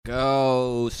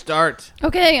start.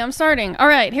 Okay, I'm starting. All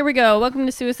right, here we go. Welcome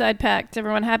to Suicide Pact.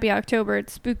 Everyone, happy October.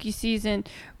 It's spooky season.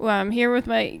 I'm here with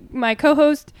my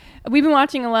co-host. We've been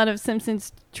watching a lot of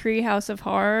Simpsons Treehouse of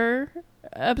Horror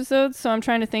episodes, so I'm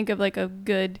trying to think of like a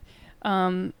good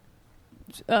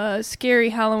scary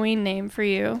Halloween name for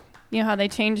you. You know how they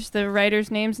changed the writers'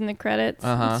 names in the credits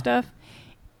and stuff?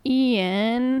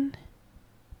 Ian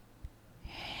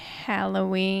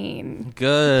Halloween.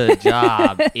 Good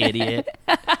job, idiot.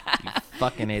 You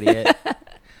fucking idiot.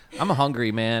 I'm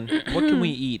hungry, man. What can we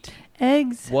eat?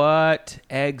 Eggs. What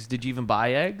eggs? Did you even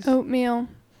buy eggs? Oatmeal.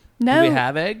 No. Do we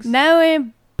have eggs? No, I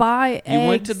didn't buy eggs. You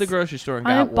went to the grocery store and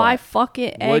I got didn't what? buy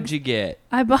fucking eggs. What'd you get?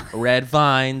 I bought Red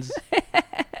Vines.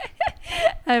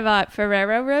 I bought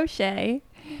Ferrero Rocher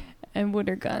and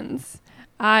Wooder Guns.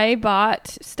 I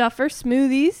bought Stuffer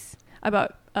smoothies. I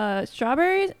bought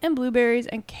strawberries and blueberries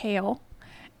and kale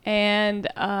and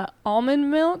almond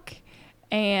milk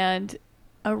and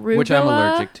arugula. Which I'm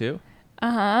allergic to.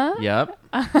 Uh-huh. Yep.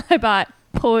 I bought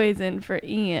poison for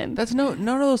Ian. That's none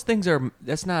of those things are.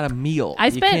 That's not a meal. I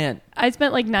You spent can't.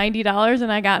 like $90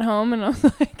 and I got home and I was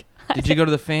like, Did you go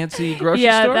to the fancy grocery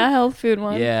yeah, store? the health food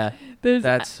one. Yeah. There's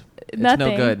It's nothing.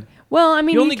 no good. Well, I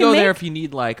mean, You only can go there make- if you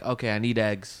need like, okay, I need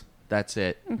eggs. That's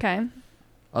it. Okay.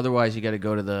 Otherwise, you got to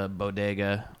go to the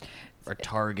bodega or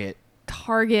Target.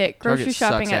 Grocery Target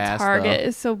shopping sucks at ass, Target though.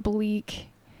 is so bleak.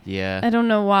 Yeah. I don't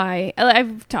know why.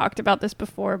 I've talked about this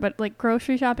before, but like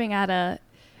grocery shopping at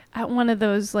one of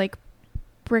those like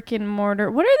brick and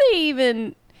mortar. What are they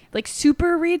even like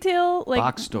super retail like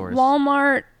Box stores.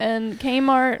 Walmart and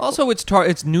Kmart. Also,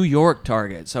 it's New York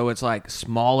Target, so it's like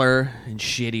smaller and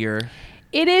shittier.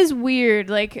 It is weird,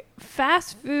 like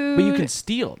fast food. But you can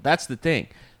steal. That's the thing.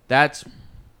 That's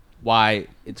why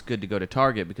it's good to go to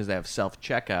Target, because they have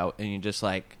self-checkout and you just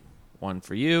like, one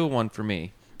for you, one for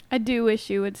me. I do wish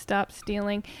you would stop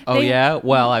stealing. Oh, yeah?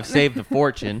 Well, I've saved a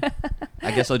fortune.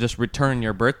 I guess I'll just return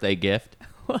your birthday gift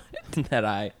that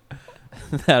I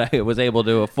was able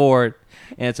to afford.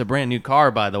 And it's a brand new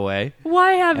car, by the way.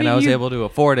 Why haven't And you? I was able to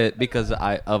afford it because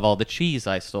of all the cheese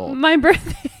I stole. My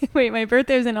birthday. Wait, my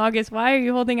birthday was in August. Why are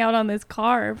you holding out on this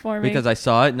car for me? Because I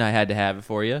saw it and I had to have it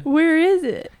for you. Where is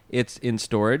it? It's in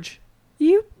storage.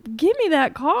 You give me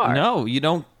that car. No, you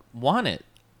don't want it.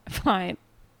 Fine.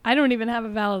 I don't even have a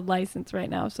valid license right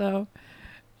now, so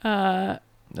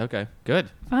Okay, good.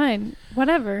 fine.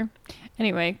 Whatever.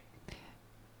 Anyway,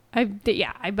 I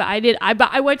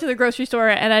went to the grocery store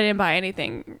and I didn't buy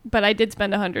anything, but I did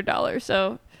spend $100,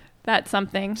 so that's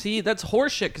something. See, that's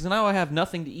horseshit, because now I have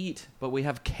nothing to eat, but we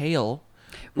have kale.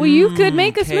 Well, you could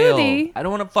make a Kale. smoothie. I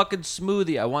don't want a fucking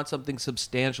smoothie. I want something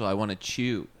substantial. I want to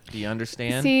chew. Do you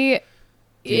understand? See,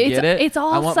 Do you get it? it's I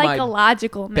all want my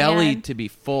psychological, man. belly to be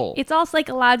full. It's all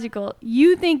psychological.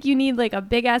 You think you need like a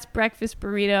big ass breakfast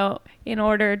burrito in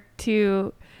order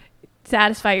to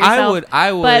satisfy yourself.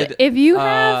 I would. But if you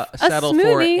have a settle for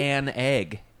smoothie, an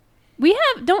egg. we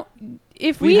have no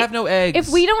eggs.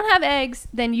 If we don't have eggs,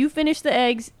 then you finish the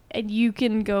eggs and you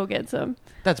can go get some.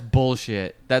 That's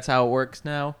bullshit. That's how it works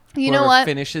now. You know Whoever what?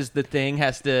 finishes the thing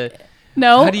has to.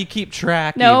 No. How do you keep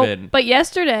track? No, even? but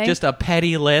yesterday, Just a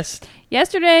petty list.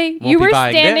 yesterday Won't you be were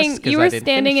buying this standing. 'cause You I were didn't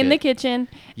standing finish in the it. kitchen,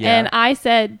 Yeah. and I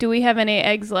said, "Do we have any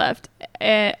eggs left,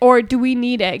 or do we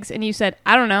need eggs?" And you said,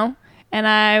 "I don't know." And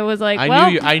I was like,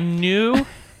 "Well, I knew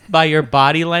by your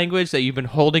body language that you've been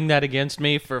holding that against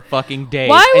me for fucking days.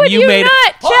 why and would you made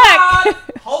not check?"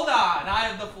 Hold on, I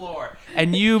have the floor.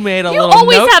 And you made a You little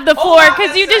always note. have the Hold floor on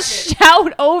because a you just second.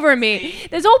 shout over me.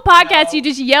 This whole podcast, No. you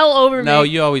just yell over No, me.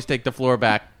 you always take the floor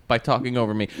back by talking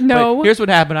over me. No. But here's what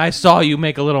happened. I saw you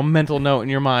make a little mental note in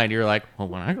your mind. You're like, well,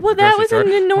 when I go to Well, the that grocery was store, an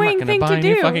I'm annoying not gonna thing buy to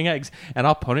any do. fucking eggs. And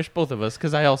I'll punish both of us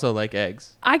because I also like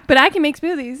eggs. But I can make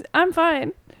smoothies. I'm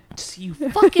fine. You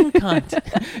fucking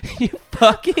cunt. You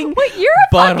fucking Wait, you're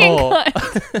a butthole.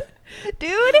 fucking cunt.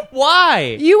 Dude,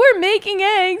 Why? you were making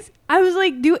eggs. I was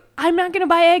like, dude, I'm not going to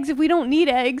buy eggs if we don't need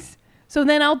eggs. So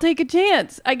then I'll take a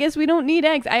chance. I guess we don't need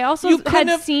eggs. I also You could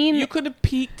have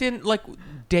peeked in like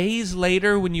days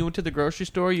later when you went to the grocery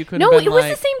store. You could No, have been it was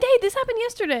like, the same day. This happened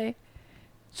yesterday.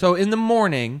 So in the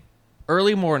morning,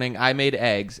 early morning, I made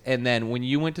eggs, and then when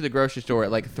you went to the grocery store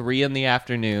at like 3 in the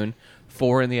afternoon,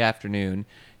 4 in the afternoon,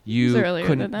 was earlier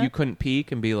than that. you couldn't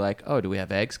peek and be like, oh, do we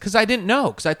have eggs? Because I didn't know,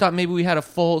 because I thought maybe we had a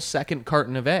full second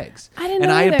carton of eggs. I didn't and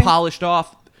know I had either. polished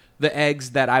off the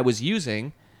eggs that I was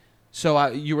using. So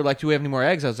you were like, do we have any more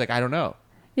eggs? I was like, I don't know.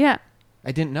 Yeah.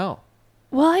 I didn't know.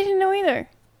 Well, I didn't know either.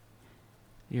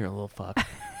 You're a little fuck.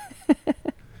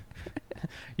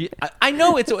 I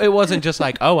know it wasn't just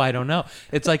like, oh, I don't know.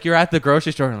 It's like you're at the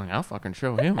grocery store and like, I'll fucking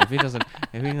show him if he's not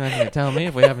gonna tell me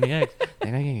if we have any eggs.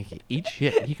 Then I can eat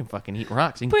shit. He can fucking eat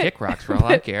rocks. He can kick rocks for all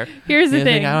I care. Here's the you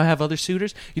thing. Think I don't have other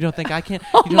suitors? You don't think I can?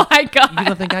 Oh my God. You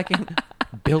don't think I can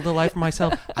build a life for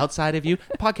myself outside of you?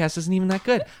 The podcast isn't even that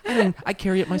good. I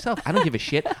carry it myself. I don't give a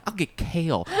shit. I'll get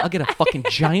kale. I'll get a fucking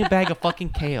giant bag of fucking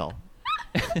kale.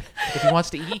 If he wants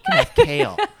to eat, he can have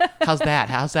kale. How's that?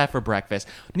 How's that for breakfast?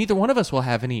 Neither one of us will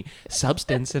have any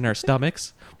substance in our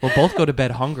stomachs. We'll both go to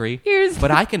bed hungry. But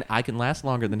I can last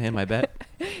longer than him, I bet.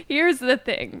 Here's the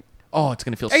thing. Oh, it's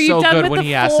going to feel Are you so done good with when the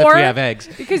he asks floor? if we have eggs.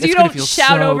 Because it's you gonna don't feel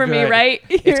shout so over me, good. right?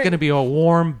 It's going to be a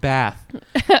warm bath.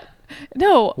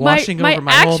 No, Washing my over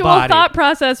my whole actual body. thought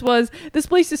process was this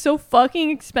place is so fucking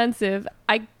expensive.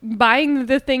 I buying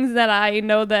the things that I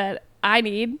know that I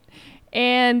need,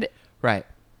 and Right.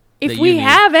 if That we you need.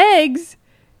 have eggs,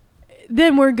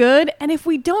 then we're good. And if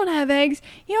we don't have eggs,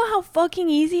 you know how fucking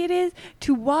easy it is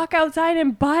to walk outside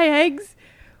and buy eggs?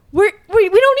 We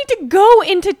don't need to go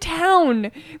into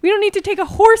town. We don't need to take a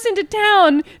horse into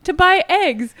town to buy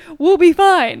eggs. We'll be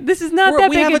fine. This is not that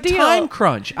We big have a a deal. time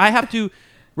crunch. I have to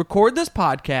record this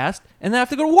podcast, and then I have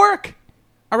to go to work.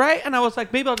 All right? And I was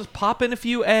like, maybe I'll just pop in a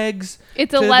few eggs.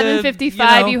 It's to the,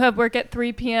 11:55. You have work at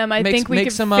 3 p.m. I think we can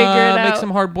some, figure it out. Make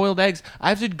some hard-boiled eggs. I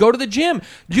have to go to the gym.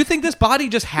 Do you think this body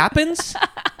just happens?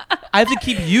 I have to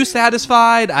keep you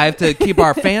satisfied. I have to keep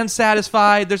our fans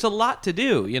satisfied. There's a lot to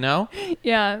do, you know?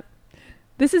 Yeah.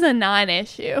 This is a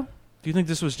non-issue. Do you think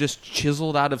this was just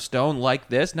chiseled out of stone like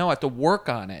this? No, I have to work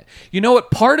on it. You know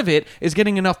what? Part of it is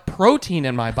getting enough protein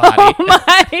in my body Oh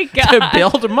my God. to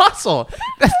build muscle.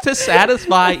 That's to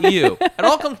satisfy you. It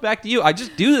all comes back to you. I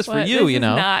just do this for What? you, This you is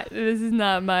know? This is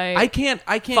not my... I can't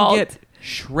fault. get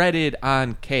shredded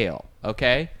on kale,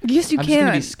 okay? Yes, you I'm can. just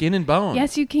going to be skin and bone.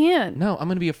 Yes, you can. No, I'm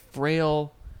going to be a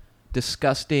frail,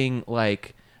 disgusting,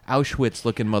 like,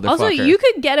 Auschwitz-looking motherfucker. Also, you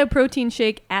could get a protein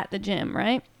shake at the gym,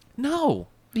 right? No.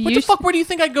 You What the sh- fuck? Where do you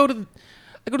think I go to?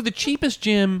 I go to the cheapest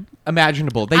gym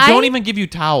imaginable. They I- don't even give you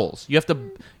towels. You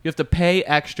have to pay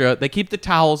extra. They keep the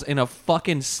towels in a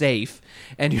fucking safe,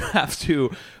 and you have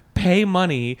to pay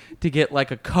money to get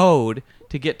like a code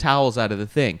to get towels out of the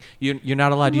thing. You're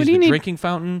not allowed to What use do you the need drinking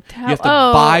fountain. tow- You have to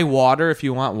Oh. buy water if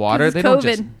you want water. 'Cause They it's don't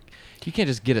just. COVID. You can't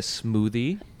just get a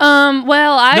smoothie.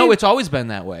 Well, No, it's always been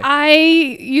that way. I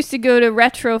used to go to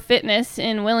Retro Fitness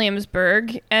in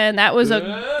Williamsburg, and that was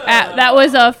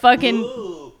a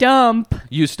fucking dump.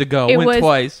 Used to go. It Went was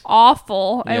twice.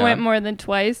 awful. I Yeah. went more than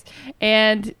twice,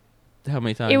 and How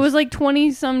many times? it was like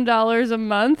 $20-some a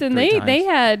month, and 3 they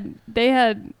had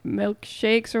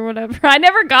milkshakes or whatever. I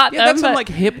never got Yeah, them. that's some but- like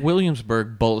hip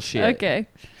Williamsburg bullshit. okay.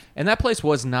 And that place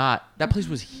was not. That place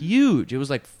was huge. It was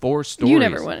like 4 stories. You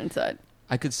never went inside.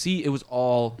 I could see it was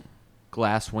all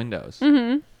glass windows.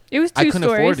 Mm-hmm. It was 2 I couldn't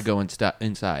stories. afford to go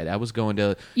inside. I was going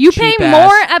to. You pay cheap-ass-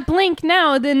 more at Blink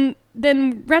now than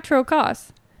Retro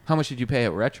costs. How much did you pay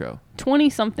at Retro?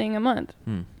 20-something a month.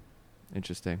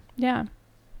 Interesting. Yeah.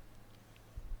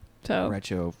 So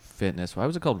Retro Fitness. Why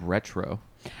was it called Retro?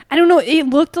 I don't know. It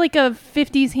looked like a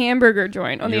 50s hamburger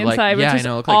joint on You're the like, inside, yeah, which I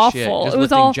know. It is looked like awful. shit. Just It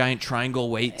was lifting all giant triangle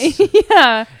weights.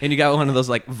 yeah. And you got one of those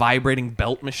like vibrating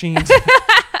belt machines.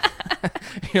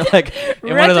 You're like in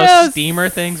one Retro of those steamer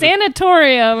things.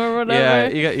 Sanatorium or Yeah,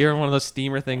 whatever. you're in one of those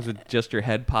steamer things with just your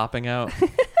head popping out.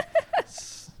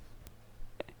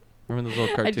 Remember those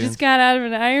little I cartoons? just got out of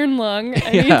an iron lung.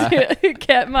 I Yeah. need to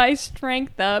get my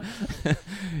strength up.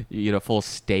 You eat a full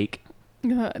steak.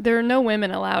 There are no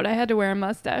women allowed. I had to wear a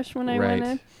mustache when I went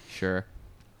in. Sure.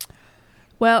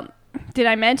 Well, did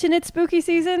I mention it's spooky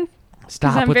season?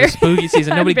 Stop I'm with very- the spooky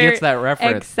season. I'm Nobody very gets that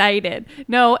reference. Excited.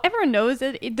 No, everyone knows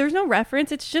it. There's no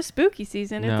reference. It's just spooky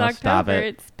season. It's No, stop October. it.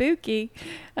 It's spooky.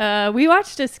 We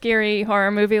watched a scary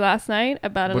horror movie last night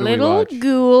about a What did we little watch?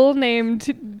 ghoul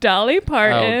named Dolly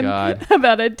Parton. Oh, God.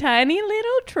 About a tiny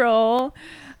little troll.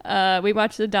 We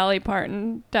watched the Dolly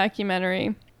Parton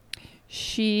documentary.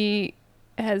 She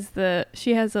has a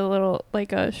little,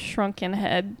 like a shrunken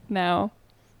head now.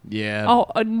 Yeah.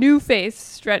 A new face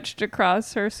stretched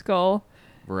across her skull.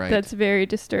 right. That's very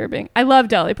disturbing. I love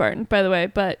Dolly Parton, by the way,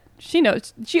 but she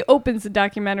knows. She opens the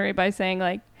documentary by saying,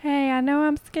 like, hey, I know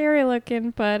I'm scary looking,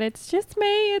 but it's just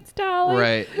me. It's Dolly.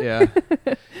 right. Yeah.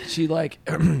 She like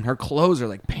her clothes are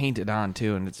like painted on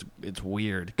too, and it's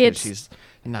weird because It's- she's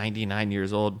 99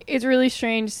 years old. It's really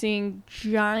strange seeing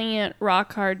giant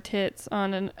rock hard tits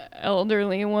on an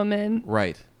elderly woman.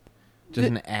 Right. Just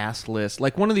an assless,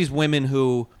 like one of these women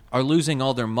who are losing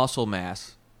all their muscle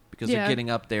mass because Yeah. they're getting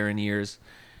up there in years,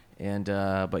 and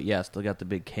but yeah, still got the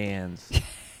big cans.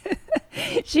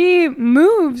 She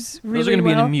moves really Those are going to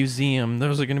be in well. a museum.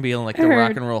 Those are going to be in like the Her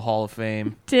Rock and Roll Hall of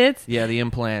Fame. Tits. Yeah, the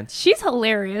implants. She's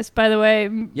hilarious, by the way.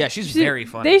 Yeah, she's very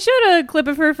funny. They showed a clip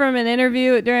of her from an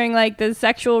interview during like the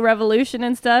sexual revolution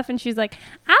and stuff, and she's like,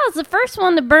 "I was the first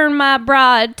one to burn my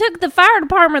bra. It took the fire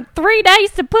department 3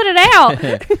 days to put it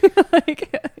out."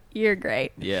 Like, you're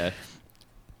great. Yeah.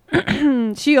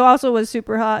 She also was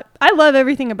super hot. I love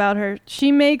everything about her.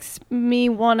 She makes me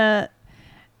wanna.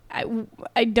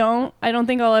 I don't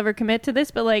think I'll ever commit to this,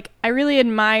 but like I really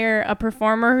admire a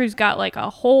performer who's got like a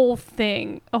whole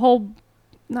thing, a whole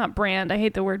not brand. I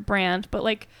hate the word brand, but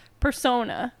like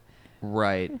persona.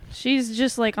 Right. She's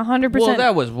just like 100%. Well,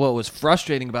 that was what was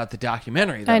frustrating about the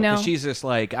documentary, though. I know. 'Cause she's just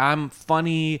like, I'm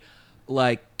funny,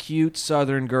 like cute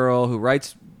Southern girl who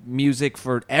writes music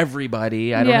for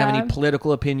everybody. I don't have Yeah. any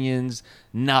political opinions.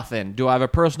 Nothing. Do I have a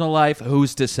personal life?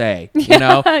 Who's to say? You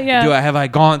know? Yeah. Have I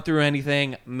gone through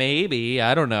anything? Maybe.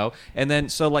 I don't know. And then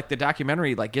so like the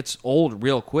documentary like gets old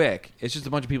real quick. It's just a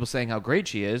bunch of people saying how great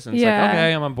she is, and it's Yeah. like,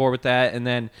 okay, I'm on board with that. And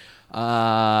then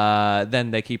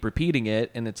they keep repeating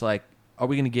it, and it's like, are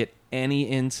we going to get any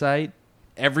insight?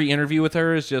 Every interview with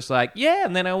her is just like, yeah,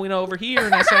 and then I went over here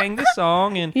and I sang this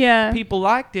song, and Yeah. people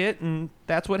liked it, and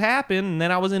that's what happened. And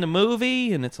then I was in a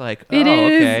movie, and it's like, oh, It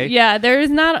is. okay. Yeah, there is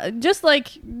not, just like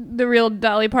the real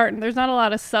Dolly Parton, there's not a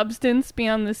lot of substance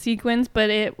beyond the sequence, but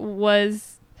it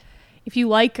was, if you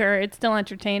like her, it's still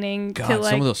entertaining. God, to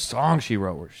like, some of those songs she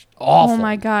wrote were awful. oh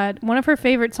my God. One of her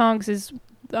favorite songs is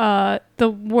the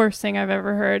worst thing I've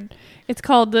ever heard. It's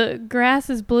called "The Grass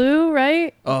Is Blue,"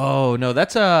 right? Oh no,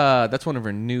 that's one of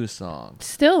her new songs.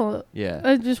 Still,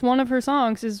 Yeah. just one of her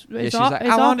songs is Yeah, she's aw- like, is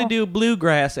I want to awful. do a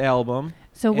bluegrass album.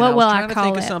 So And what will was I trying to call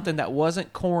think it? of something that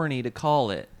wasn't corny to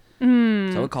call it.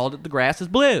 Mm. So I called it "The Grass Is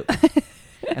Blue,"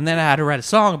 and then I had to write a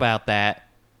song about that.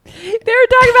 They were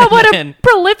talking about what a And-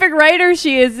 prolific writer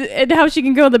she is and how she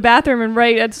can go to the bathroom and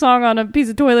write a song on a piece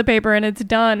of toilet paper and it's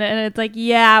done. And it's like,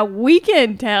 yeah, we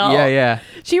can tell. Yeah.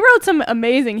 She wrote some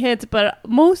amazing hits, but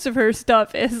most of her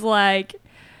stuff is like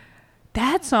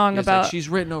that song It's about. like she's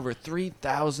written over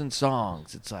 3,000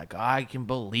 songs. It's like, I can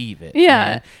believe it. Yeah.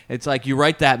 man. It's like you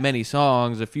write that many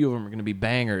songs, a few of them are going to be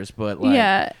bangers, but like,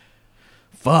 yeah.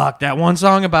 fuck, that one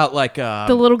song about like,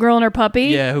 The little girl and her puppy.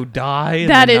 yeah, who die in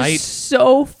That the is night.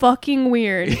 so fucking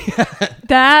weird.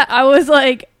 That I was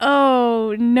like,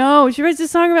 oh no. She writes a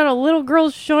song about a little girl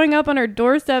showing up on her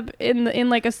doorstep in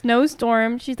like a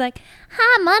snowstorm. She's like,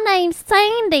 "Hi, my name's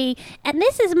Sandy, and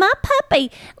this is my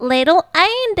puppy, little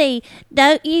Andy.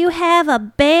 Don't you have a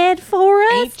bed for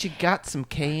us? Ain't you got some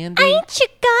candy? Ain't you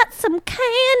got some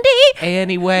candy?"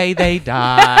 Anyway, they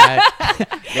died.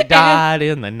 They died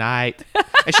in the night.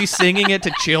 And she's singing it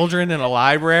to children in a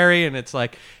library, and it's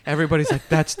like, everybody's like,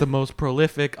 that's the most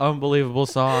prolific, unbelievable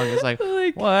song. It's like,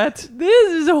 Like, what?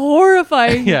 this is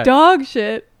horrifying Yeah. dog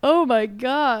shit. Oh my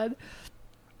God.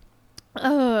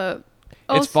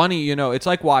 It's funny, you know, it's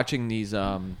like watching these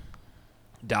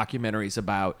documentaries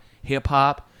about hip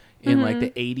hop in like the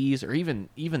 80s or even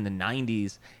the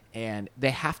 90s, and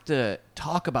they have to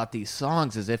talk about these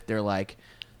songs as if they're like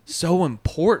so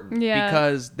important Yeah.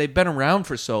 because they've been around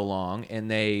for so long,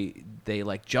 and they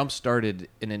like jump started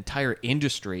an entire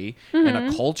industry and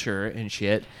a culture and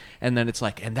shit, and then it's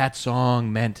like, and that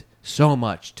song meant so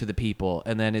much to the people,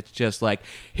 and then it's just like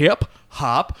hip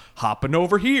hop hopping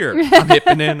over here, I'm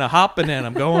hipping and a hopping and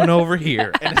I'm going over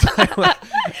here, and it's like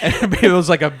and it was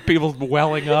like people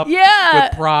welling up Yeah.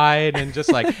 with pride and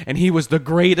just like, and he was the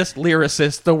greatest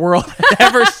lyricist the world had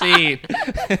ever seen.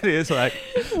 It is like,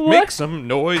 make some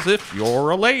noise if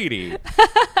you're a lady.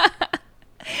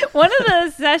 One of the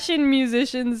session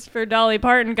musicians for Dolly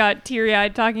Parton got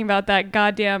teary-eyed talking about that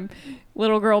goddamn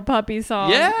little girl puppy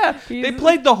song. Yeah, He's- they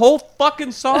played the whole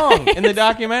fucking song in the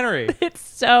documentary. It's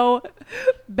so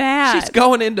bad. She's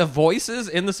going into voices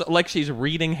in the like she's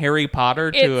reading Harry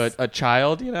Potter to It's a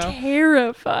child, you know.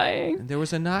 terrifying. And there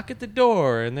was a knock at the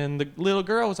door, and then the little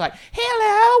girl was like,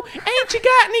 "Hello, ain't you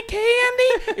got any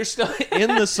candy?" You're still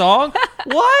in the song.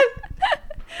 What?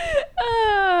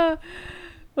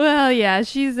 Well, yeah,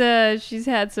 she's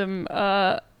had some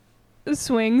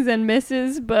swings and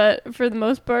misses, but for the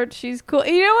most part, she's cool.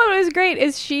 You know what was great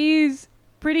is she's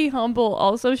pretty humble.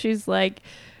 Also, she's like,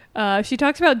 she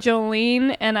talks about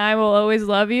Jolene and "I Will Always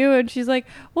Love You," and she's like,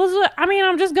 "Well,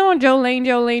 I'm just going Jolene,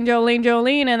 Jolene, Jolene,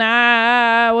 Jolene, and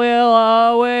I will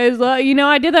always love." You know,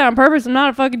 I did that on purpose. I'm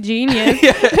not a fucking genius.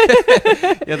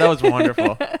 Yeah, that was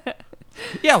wonderful.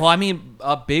 Yeah, well, I mean,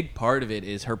 a big part of it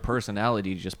is her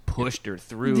personality just pushed her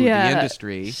through the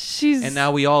industry. She's And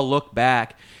now we all look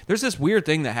back. There's this weird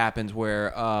thing that happens where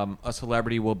a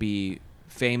celebrity will be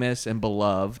famous and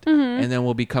beloved, Mm-hmm. and then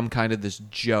we'll become kind of this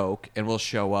joke, and we'll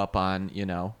show up on,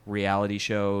 reality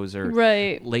shows or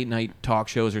Right. late night talk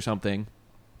shows or something.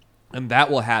 And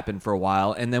that will happen for a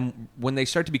while. And then when they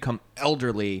start to become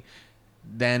elderly,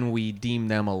 then we deem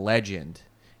them a legend.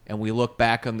 And we look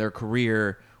back on their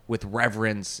career with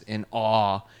reverence and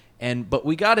awe. But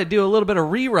we got to do a little bit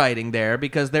of rewriting there,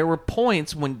 because there were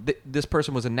points when this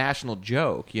person was a national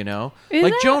joke, Is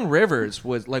like that- Joan Rivers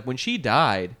was, like, when she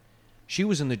died, she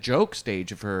was in the joke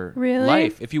stage of her Really?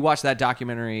 life. If you watch that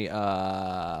documentary,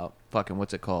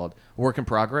 what's it called? Work in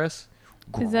Progress.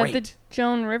 Great. Is that the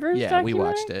Joan Rivers Yeah, we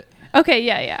documentary? watched it. Okay,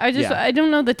 yeah. Yeah. I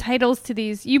don't know the titles to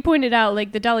these. You pointed out,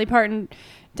 like, the Dolly Parton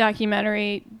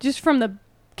documentary, just from the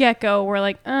get-go, we're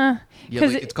like, Yeah,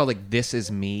 because it's called, like, This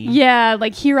Is Me. yeah,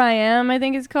 like Here I Am, I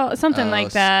think it's called something Oh,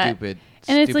 like that. Stupid.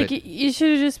 And it's stupid. like it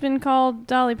should have just been called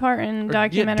Dolly Parton Or,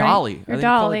 documentary. Dolly. I Or think called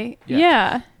Dolly. it- yeah.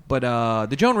 Yeah. But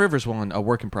the Joan Rivers one, A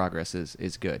Work in Progress,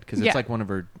 is good, because it's Yeah. like one of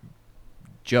her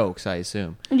jokes, I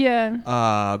assume.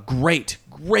 Yeah. Great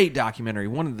documentary,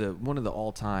 one of the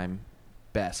all-time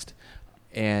best.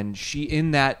 And she,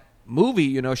 in that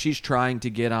movie, she's trying to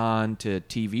get on to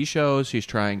TV shows. She's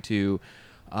trying to,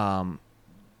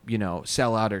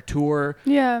 sell out her tour.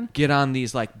 Yeah. Get on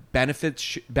these like benefit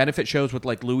shows with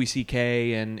like Louis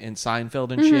C.K. and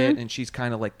Seinfeld and shit, and she's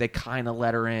kind of like, they kind of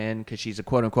let her in because she's a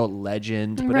quote unquote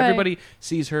legend, but Right. everybody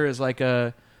sees her as like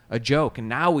a joke, and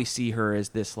now we see her as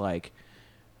this like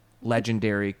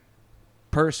legendary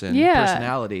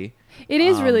personality. It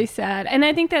is really sad. And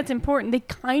I think that's important. They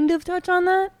kind of touch on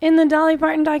that in the Dolly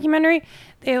Parton documentary.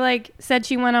 They like said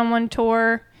she went on one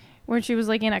tour where she was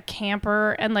like in a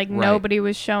camper and like Right. nobody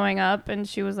was showing up, and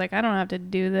she was like, I don't have to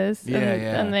do this. Yeah, and,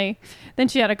 yeah. And then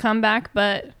she had a comeback,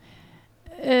 but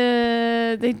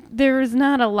there was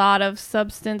not a lot of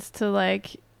substance to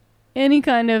like any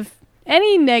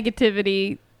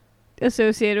negativity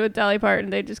associated with Dolly Parton.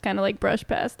 They just kind of like brushed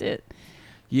past it.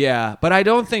 Yeah, but I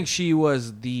don't think she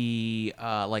was the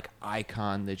like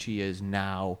icon that she is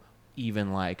now,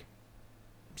 even like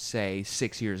say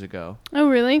 6 years ago. Oh,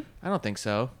 really? I don't think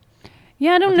so.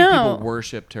 Yeah, I don't think know. people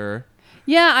worshipped her.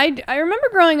 Yeah, I remember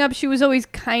growing up, she was always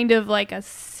kind of like a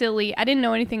silly, I didn't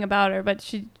know anything about her, but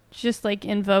she just like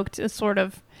invoked a sort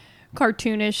of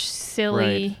cartoonish,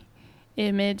 silly Right.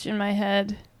 image in my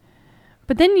head.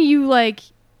 But then you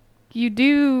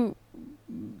do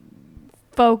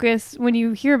focus when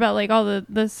you hear about like all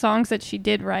the songs that she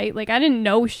did write. Like, I didn't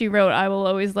know she wrote I Will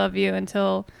Always Love You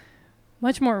until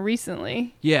much more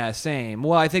recently. Yeah, same.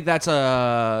 Well, I think that's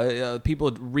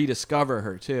people rediscover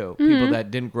her too. People that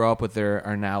didn't grow up with her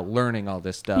are now learning all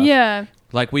this stuff. Yeah.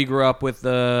 Like we grew up with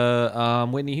the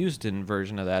Whitney Houston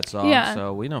version of that song, Yeah.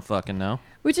 so we don't fucking know.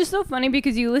 Which is so funny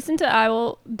because you listen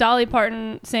to Dolly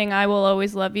Parton sing I Will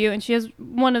Always Love You, and she has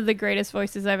one of the greatest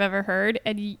voices I've ever heard,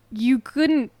 and you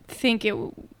couldn't think it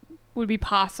would be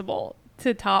possible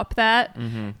to top that.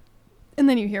 Mm-hmm. And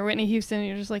then you hear Whitney Houston, and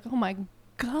you're just like, oh my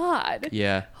God.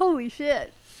 Yeah. Holy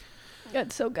shit.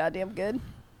 That's so goddamn good.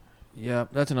 Yeah,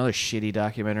 that's another shitty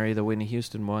documentary, the Whitney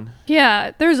Houston one.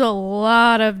 Yeah, there's a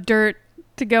lot of dirt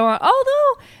to go on.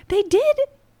 Although, they did...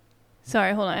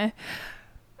 Sorry, hold on.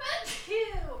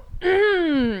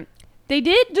 They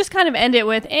did just kind of end it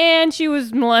with, and she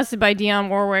was molested by Dionne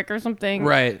Warwick or something.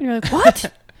 Right. And you're like,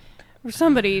 what? Or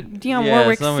somebody, Dionne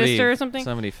Warwick's sister or something.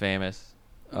 Somebody famous.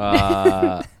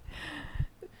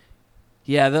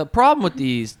 Yeah, the problem with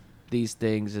these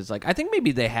things is, like, I think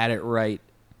maybe they had it right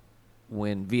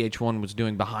when VH1 was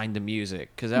doing Behind the Music,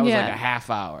 because that was Yeah. like a half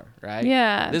hour, right?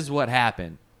 Yeah. This is what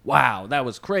happened. Wow, that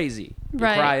was crazy. You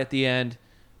Right. cry at the end.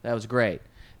 That was great.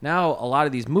 Now, a lot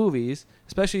of these movies,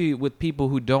 especially with people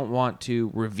who don't want to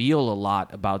reveal a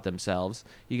lot about themselves,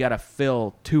 you got to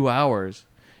fill 2 hours,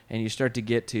 and you start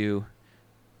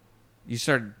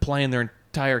playing their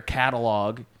entire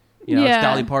catalog. You know, Yeah. it's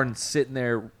Dolly Parton sitting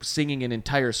there singing an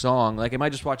entire song. Like, am I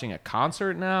just watching a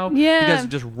concert now? Yeah. You guys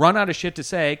just run out of shit to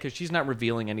say because she's not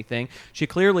revealing anything. She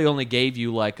clearly only gave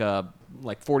you like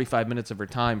 45 minutes of her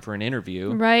time for an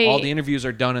interview. Right. All the interviews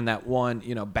are done in that one,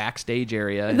 backstage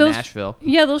area in Those- Nashville.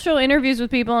 Yeah, they'll show interviews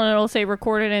with people, and it'll say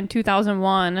recorded in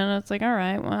 2001, and it's like, all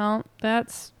right, well,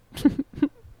 that's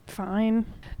fine.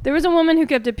 There was a woman who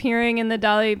kept appearing in the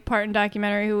Dolly Parton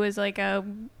documentary who was like a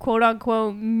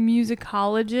quote-unquote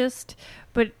musicologist,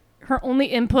 but her only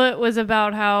input was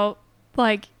about how,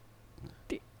 like,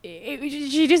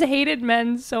 she just hated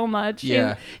men so much.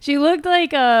 Yeah. She looked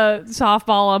like a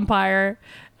softball umpire.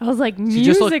 I was like, She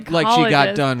just looked like she got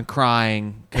musicologist. done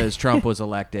crying because Trump was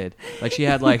elected. Like, she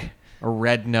had like a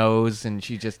red nose, and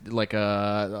she just like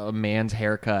a man's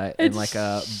haircut and like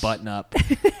a button up.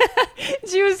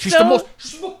 She was She's so... the most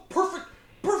perfect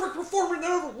perfect performer that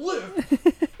ever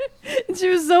lived. She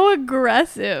was so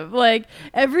aggressive. Like,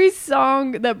 every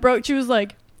song that broke, she was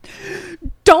like,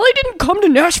 Dolly didn't come to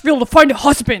Nashville to find a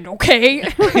husband, okay?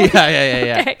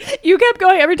 yeah. Okay. You kept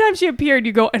going. Every time she appeared,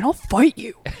 you go, and I'll fight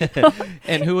you.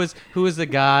 And who was the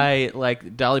guy?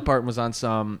 Like, Dolly Parton was on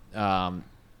some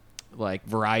like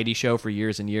variety show for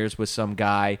years and years with some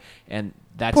guy, and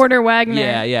that's Porter Wagner.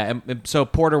 Yeah. And so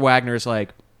Porter Wagner's like,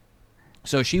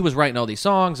 so she was writing all these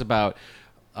songs about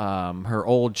her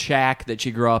old shack that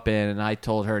she grew up in, and I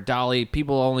told her, Dolly,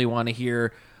 people only want to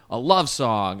hear a love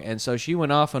song, and so she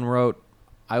went off and wrote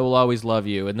I Will Always Love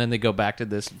You, and then they go back to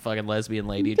this fucking lesbian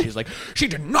lady, and she's like, she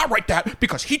did not write that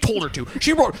because he told her to.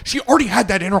 She already had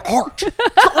that in her heart. She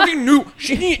already knew.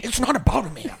 It's not about a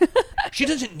man. She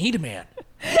doesn't need a man.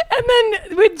 And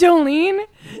then with Jolene,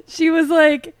 she was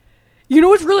like, you know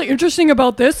what's really interesting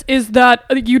about this is that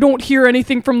you don't hear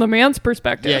anything from the man's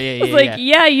perspective. Yeah. It's like,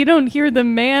 you don't hear the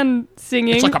man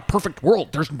singing. It's like a perfect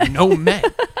world. There's no men.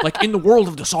 Like, in the world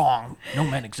of the song, no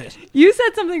men exist. You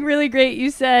said something really great. You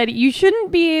said you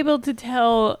shouldn't be able to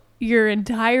tell your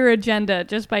entire agenda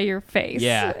just by your face.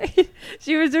 Yeah.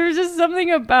 There was just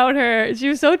something about her. She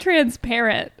was so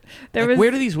transparent.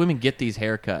 Where do these women get these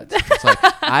haircuts? It's like,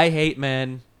 I hate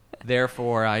men,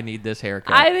 therefore I need this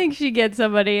haircut. I think she gets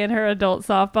somebody in her adult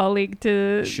softball league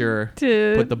to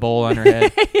put the bowl on her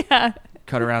head. Yeah.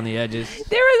 Cut around the edges.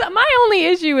 My only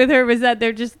issue with her was that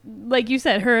they're just, like you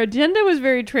said, her agenda was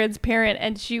very transparent,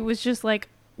 and she was just like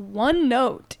one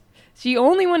note. She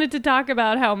only wanted to talk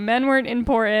about how men weren't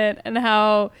important and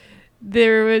how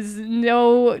there was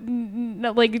no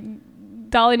like,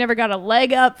 Dolly never got a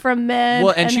leg up from men.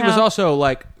 Well, and she was also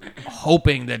like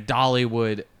hoping that Dolly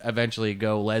would eventually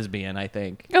go lesbian, I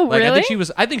think. Oh, like, really?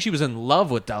 I think she was in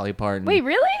love with Dolly Parton. Wait,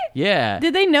 really? Yeah.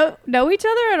 Did they know each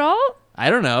other at all? I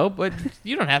don't know, but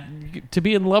you don't have to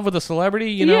be in love with a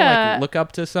celebrity, you know, Yeah. like look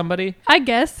up to somebody. I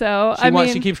guess so.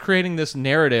 She keeps creating this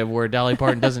narrative where Dolly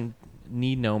Parton doesn't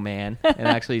need no man and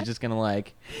actually is just going to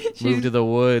like move to the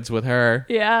woods with her.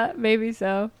 Yeah, maybe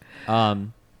so.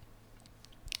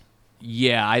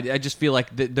 Yeah, I just feel like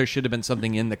there should have been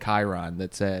something in the Chiron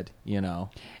that said, you know.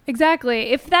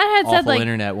 Exactly. If that had awful said like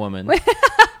internet woman.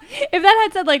 If that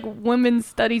had said like women's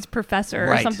studies professor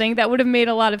or something, that would have made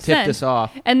a lot of sense. Tip this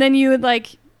off. And then you'd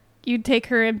take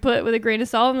her input with a grain of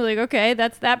salt and be like, okay,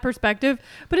 that's that perspective.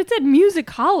 But it said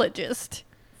musicologist.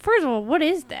 First of all, what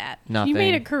is that? Nothing. You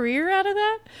made a career out of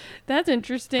that? That's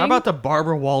interesting. How about the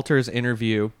Barbara Walters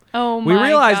interview? Oh my God. We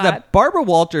realized God. that Barbara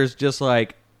Walters just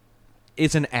like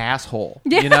is an asshole.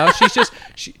 Yeah. You know,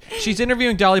 she's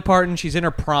interviewing Dolly Parton. She's in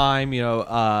her prime, you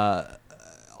know,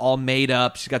 all made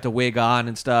up. She's got the wig on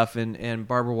and stuff. And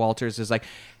Barbara Walters is like,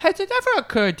 has it ever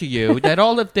occurred to you that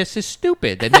all of this is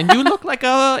stupid? And then you look like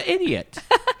a idiot.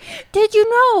 Did you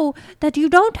know that you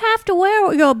don't have to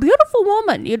you're a beautiful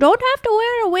woman. You don't have to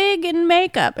wear a wig and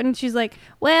makeup. And she's like,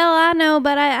 well, I know,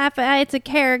 but it's a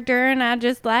character. And I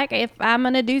just like, if I'm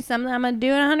going to do something, I'm going to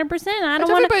do it 100%. I don't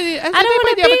want to. Has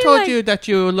anybody ever told you that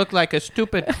you look like a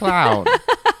stupid clown?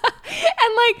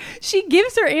 And like, she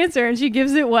gives her answer and she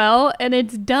gives it well and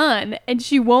it's done and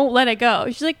she won't let it go.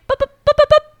 She's like, but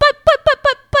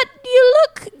you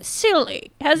look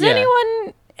silly. Has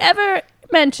anyone ever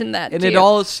mentioned that and to it you?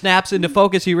 all snaps into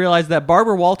focus. You realize that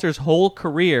Barbara Walters' whole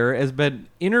career has been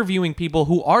interviewing people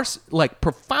who are like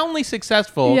profoundly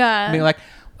successful. Yeah. Being like,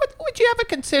 would you ever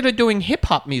consider doing hip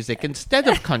hop music instead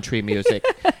of country music?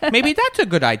 Maybe that's a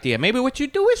good idea. Maybe what you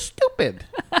do is stupid.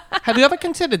 Have you ever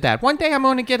considered that? One day I'm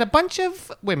going to get a bunch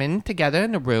of women together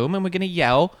in a room and we're going to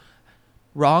yell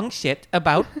wrong shit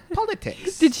about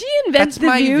politics. Did she invent That's the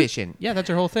my view? vision. Yeah, that's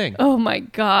her whole thing. Oh my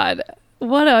God.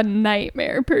 What a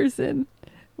nightmare person.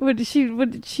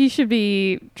 She should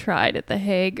be tried at The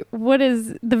Hague.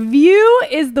 The View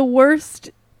is the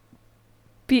worst.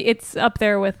 It's up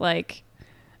there with like,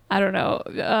 I don't know,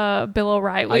 Bill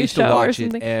O'Reilly I used show to watch or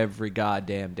something. it every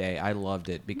goddamn day. I loved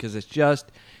it because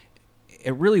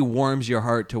it really warms your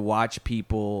heart to watch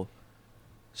people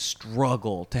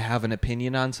struggle to have an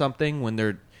opinion on something when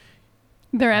they're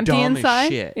empty dumb inside. as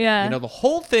shit. Yeah. You know, the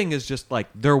whole thing is just like,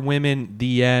 they're women,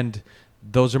 the end.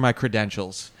 Those are my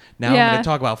credentials. Now I'm going to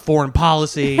talk about foreign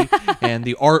policy and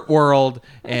the art world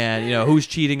and, you know, who's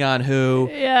cheating on who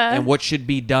and what should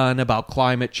be done about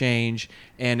climate change.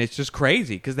 And it's just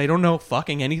crazy because they don't know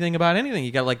fucking anything about anything.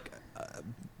 You got like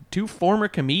two former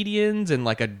comedians and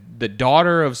like the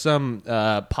daughter of some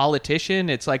politician.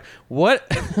 It's like, what?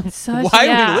 Why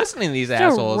are we listening to these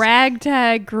assholes? A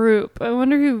ragtag group. I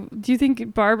wonder do you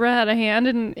think Barbara had a hand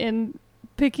in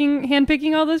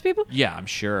handpicking all those people? Yeah, I'm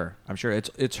sure.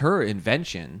 It's her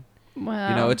invention. Wow.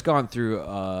 You know, it's gone through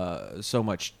so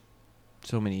much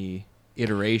so many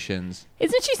iterations.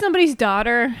 Isn't she somebody's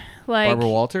daughter? Like Barbara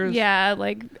Walters? Yeah,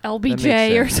 like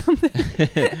LBJ or sense. something.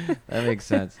 That makes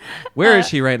sense. Where is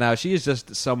she right now? She is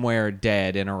just somewhere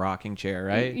dead in a rocking chair,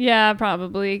 right? Yeah,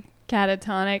 probably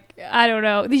catatonic. I don't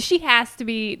know. She has to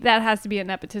be. That has to be a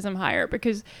nepotism hire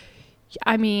because,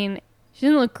 I mean, she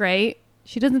doesn't look great.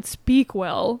 She doesn't speak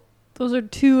well. Those are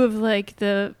two of like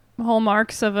the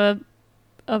hallmarks of a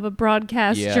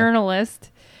broadcast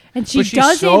journalist. And she's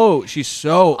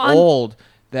so old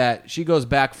that she goes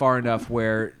back far enough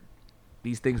where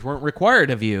these things weren't required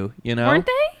of you, you know? Weren't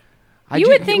they? You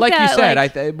would think like that, you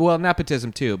said, well,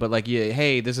 nepotism too, but like,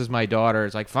 hey, this is my daughter.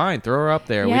 It's like, fine, throw her up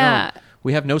there. Yeah.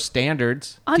 We have no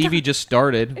standards. TV just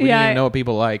started. We didn't even know what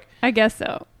people like. I guess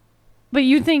so. But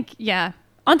you think,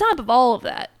 on top of all of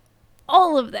that,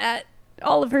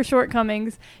 all of her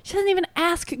shortcomings, she doesn't even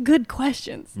ask good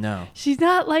questions. No. She's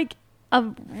not like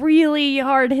a really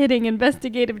hard-hitting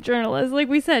investigative journalist. Like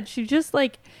we said, she just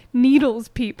like needles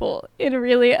people in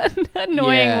really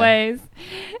annoying ways.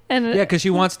 And because she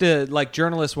wants to, like,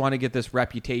 journalists want to get this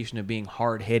reputation of being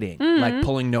hard-hitting, like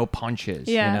pulling no punches,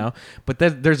 you know? But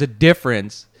there's a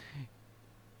difference.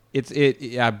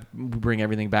 I bring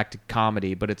everything back to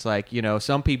comedy, but it's like, you know,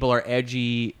 some people are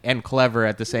edgy and clever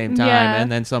at the same time, and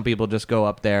then some people just go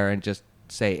up there and just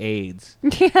say AIDS.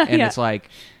 It's like,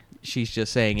 she's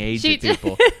just saying AIDS at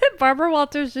people. Barbara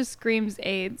Walters just screams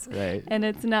AIDS, right? And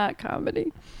it's not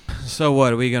comedy. So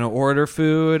what, are we going to order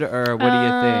food, or what do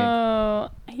you think?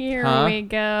 Oh, here we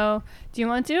go. Do you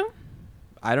want to?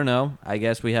 I don't know. I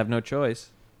guess we have no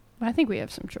choice. I think we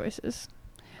have some choices.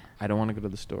 I don't want to go to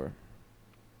the store.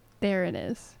 There it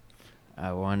is.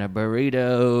 I want a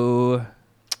burrito.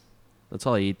 That's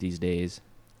all I eat these days.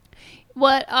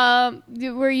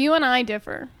 Where you and I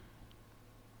differ,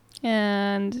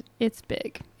 and it's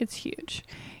big. It's huge.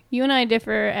 You and I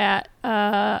differ at,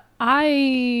 I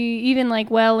even like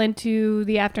well into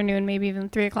the afternoon, maybe even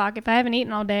 3 o'clock. If I haven't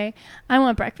eaten all day, I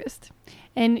want breakfast.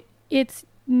 And it's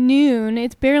noon.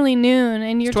 It's barely noon.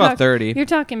 And you're 12:30. You're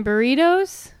talking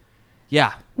burritos?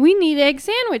 Yeah. We need egg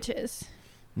sandwiches.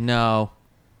 No.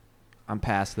 I'm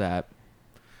past that.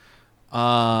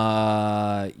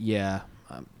 Yeah.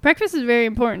 Breakfast is very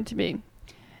important to me.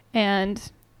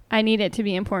 And I need it to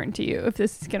be important to you if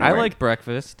this is going to work. I like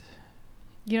breakfast.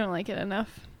 You don't like it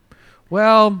enough.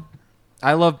 Well,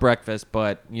 I love breakfast,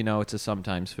 but, you know, it's a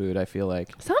sometimes food, I feel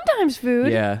like. Sometimes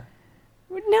food? Yeah.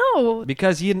 No.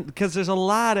 Because there's a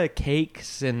lot of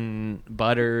cakes and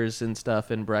butters and stuff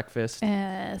in breakfast.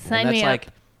 Sign me up.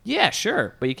 Yeah,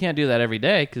 sure. But you can't do that every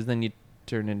day because then you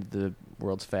turn into the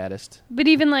world's fattest. But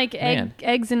even like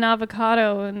eggs and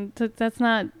avocado, and that's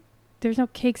not... There's no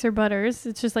cakes or butters.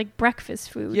 It's just like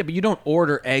breakfast food. Yeah, but you don't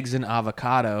order eggs and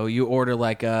avocado. You order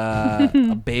like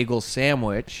a bagel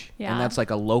sandwich, and that's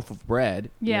like a loaf of bread.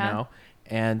 Yeah. You know,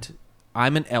 and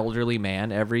I'm an elderly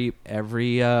man. Every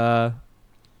bit of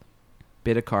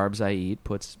carbs I eat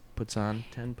puts on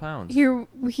 10 pounds.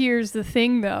 Here's the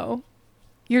thing, though.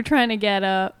 You're trying to get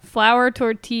a flour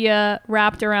tortilla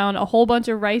wrapped around a whole bunch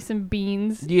of rice and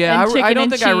beans. Yeah, and I don't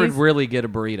think cheese. I would really get a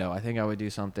burrito. I think I would do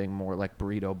something more like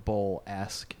burrito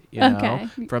bowl-esque, you know,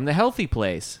 from the healthy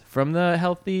place, from the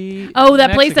healthy. Oh,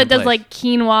 that Mexican place that does like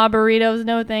quinoa burritos.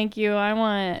 No, thank you. I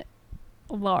want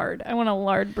lard. I want a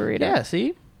lard burrito. Yeah,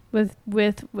 see, with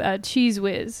cheese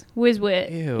whiz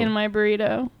in my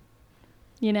burrito.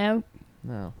 You know.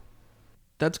 No,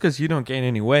 that's because you don't gain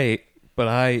any weight. But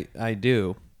I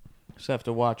do. Just have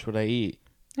to watch what I eat.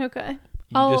 Okay.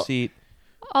 You just eat.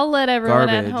 I'll let everyone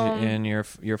garbage at home. And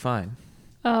you're fine.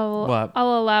 I'll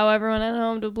allow everyone at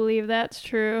home to believe that's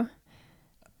true.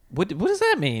 What does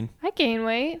that mean? I gain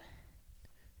weight.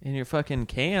 In your fucking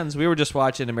cans. We were just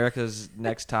watching America's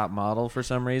Next Top Model for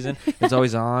some reason. It's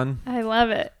always on. I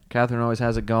love it. Catherine always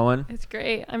has it going. It's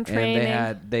great. I'm training.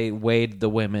 And they weighed the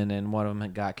women, and one of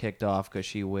them got kicked off because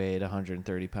she weighed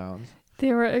 130 pounds.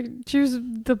 She was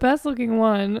the best looking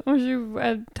one. Or she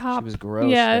top. She was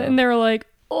gross. Yeah, though. and they were like,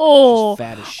 "Oh,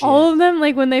 fat as shit." All of them,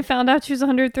 like when they found out she was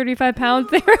 135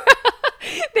 pounds, they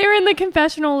were in the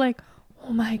confessional, like,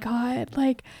 "Oh my god,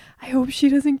 like I hope she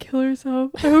doesn't kill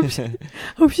herself. I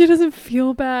hope she doesn't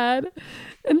feel bad."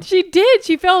 And she did.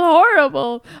 She felt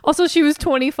horrible. Also, she was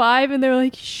 25, and they were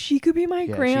like, "She could be my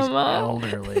grandma."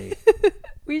 She's elderly.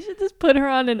 We should just put her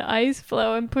on an ice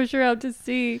floe and push her out to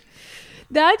sea.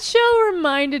 That show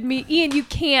reminded me, Ian, you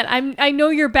can't. I know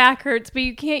your back hurts, but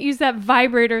you can't use that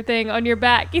vibrator thing on your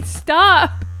back.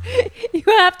 Stop. You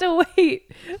have to wait.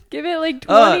 Give it like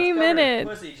 20 minutes.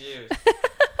 Pussy juice.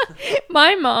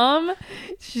 My mom,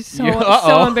 she's so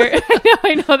embarrassed.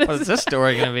 I know this. What's this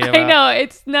story going to be about? I know,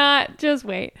 it's not. Just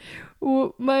wait.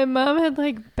 my mom had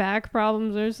like back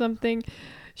problems or something.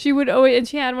 She would always, and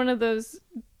she had one of those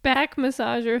back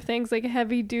massager things, like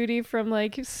heavy duty from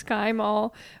like Sky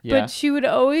Mall. Yeah. But she would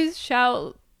always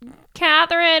shout,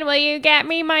 "Catherine, will you get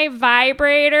me my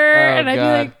vibrator?" Oh, and I'd God.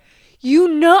 be like, you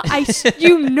know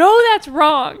that's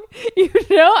wrong.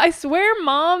 I swear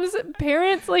moms,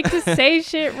 parents like to say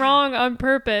shit wrong on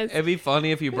purpose. It'd be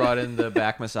funny if you brought in the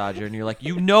back massager and you're like,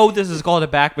 this is called a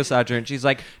back massager. And she's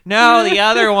like, no, the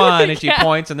other one. And she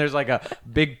points and there's like a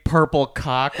big purple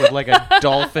cock with like a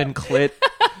dolphin clit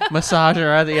massager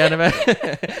at the end of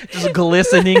it. Just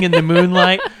glistening in the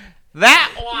moonlight.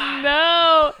 That one.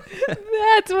 No,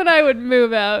 that's when I would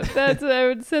move out. I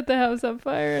would set the house on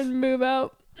fire and move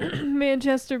out.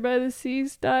 Manchester by the Sea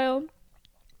style.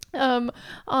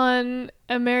 On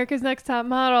America's Next Top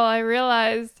Model, I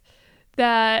realized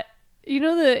that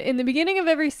in the beginning of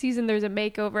every season there's a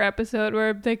makeover episode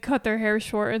where they cut their hair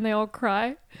short and they all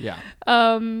cry. Yeah.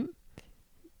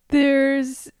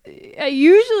 There's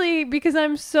usually, because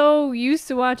I'm so used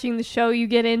to watching the show, you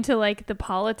get into like the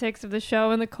politics of the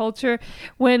show and the culture.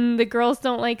 When the girls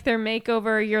don't like their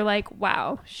makeover, you're like,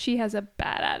 wow, she has a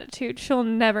bad attitude. She'll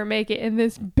never make it in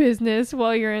this business,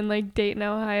 while you're in like Dayton,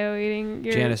 Ohio eating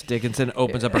your... Janice Dickinson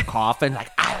opens up her coffin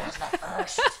like, I was the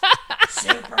first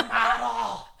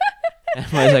supermodel.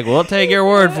 Everybody's like, we'll take your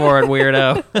word for it,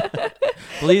 weirdo.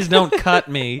 Please don't cut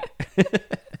me.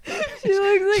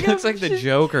 She looks like the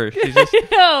Joker. She's just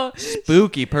a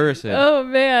spooky person. Oh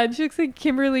man, she looks like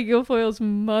Kimberly Guilfoyle's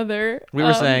mother. We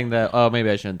were saying that. Oh,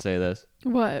 maybe I shouldn't say this.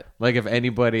 What? Like, if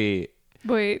anybody,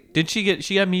 Wait. did she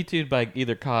got Me Too'd by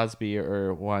either Cosby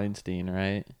or Weinstein,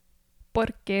 right? ¿Por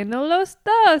qué no los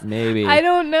dos? Maybe. I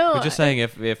don't know. We're just saying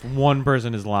if one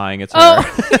person is lying, it's her.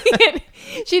 Oh,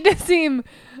 she does seem.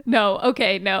 No.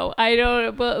 Okay. No, I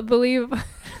don't believe.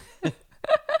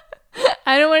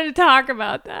 I don't want to talk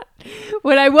about that.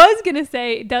 What I was going to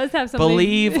say, it does have something...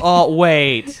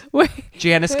 Wait.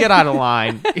 Janice, get out of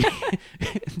line.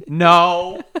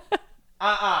 No.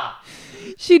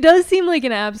 She does seem like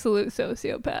an absolute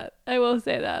sociopath. I will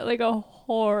say that. Like a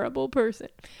horrible person.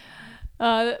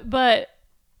 But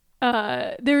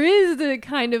there is the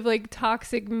kind of like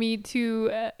toxic Me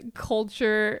Too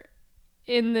culture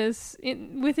within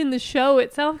the show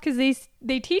itself, because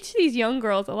they teach these young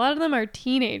girls, a lot of them are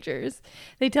teenagers,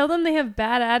 they tell them they have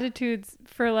bad attitudes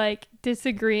for like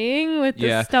disagreeing with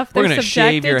the stuff they're subjected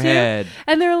shave your to, head.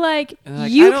 And they're like, I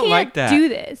you don't can't like that. do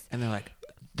this. And they're like,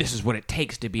 this is what it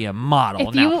takes to be a model.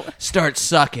 If now start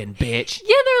sucking, bitch.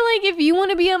 Yeah, they're like, if you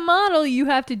want to be a model, you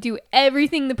have to do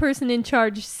everything the person in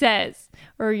charge says,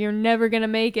 or you're never gonna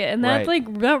make it. And that's right.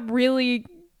 like, that really,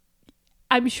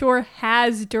 I'm sure,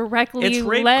 has directly It's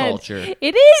rape led. culture.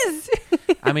 It is.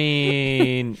 I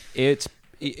mean, it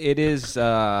is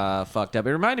fucked up.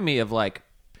 It reminded me of like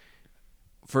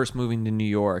first moving to New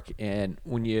York, and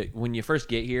when you first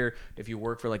get here, if you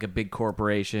work for like a big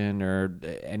corporation or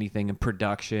anything in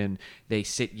production, they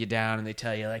sit you down and they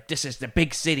tell you like, this is the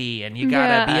big city and you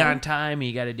gotta be on time and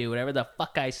you gotta do whatever the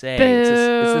fuck I say. It's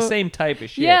the same type of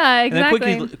shit. Yeah,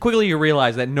 exactly. And then quickly you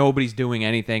realize that nobody's doing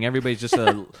anything. Everybody's just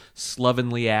a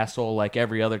slovenly asshole like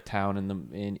every other town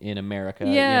in America.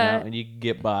 Yeah. And you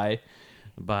get by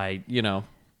like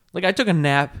I took a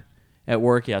nap at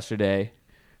work yesterday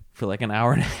for like an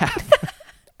hour and a half.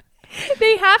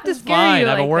 They have to scare Fine. you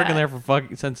I've been like working that.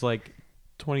 there since like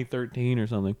 2013 or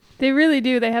something. They really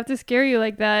do. They have to scare you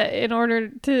like that in order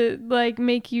to like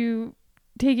make you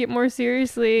take it more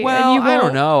seriously. Well, and I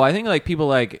don't know. I think like people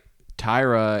like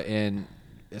Tyra and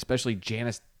especially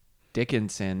Janice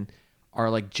Dickinson are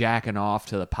like jacking off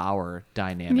to the power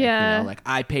dynamic. Yeah. You know, like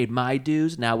I paid my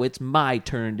dues. Now it's my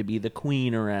turn to be the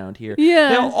queen around here.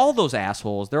 Yeah. All those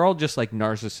assholes, they're all just like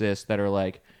narcissists that are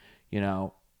like,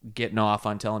 getting off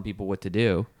on telling people what to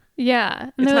do. Yeah.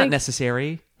 And It's they're not like,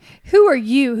 necessary. who are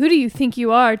you? Who do you think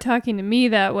you are talking to me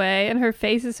that way? And her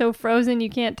face is so frozen you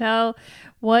can't tell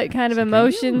what kind of like, are you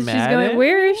emotions she's mad going. at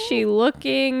Where is she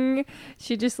looking?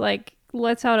 She just like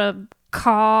lets out a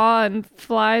caw and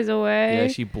flies away. Yeah,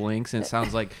 she blinks and it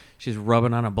sounds like she's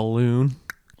rubbing on a balloon.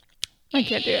 I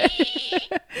can't do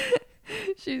it.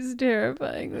 She's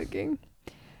terrifying looking.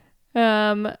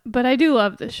 But I do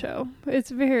love the show. It's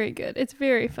very good. It's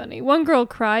very funny. One girl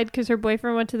cried because her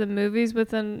boyfriend went to the movies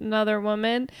with another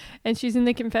woman, and she's in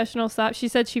the confessional stop. She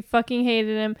said she fucking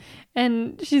hated him,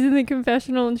 and she's in the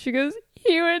confessional, and she goes,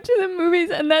 he went to the movies,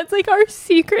 and that's like our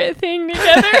secret thing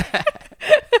together.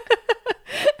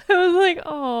 I was like,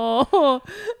 oh.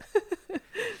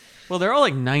 Well, they're all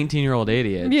like 19-year-old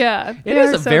idiots. Yeah. It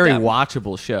is a so very dumb.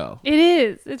 watchable show. It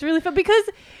is. It's really fun because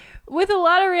with a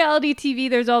lot of reality TV,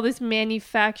 there's all this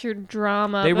manufactured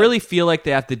drama. They really feel like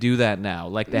they have to do that now.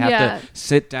 Like they have Yeah. to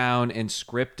sit down and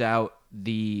script out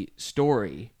the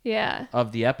story Yeah.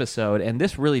 of the episode, and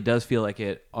this really does feel like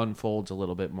it unfolds a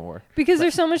little bit more. Because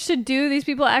there's so much to do. These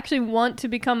people actually want to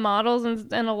become models,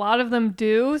 and a lot of them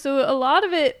do. So a lot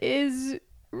of it is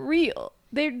real.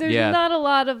 There's not a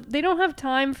lot of... They don't have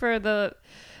time for the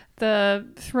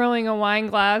throwing a wine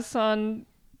glass on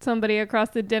somebody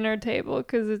across the dinner table,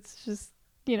 because it's just,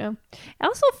 you know. I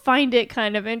also find it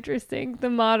kind of interesting, the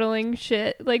modeling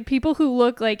shit. Like, people who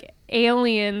look like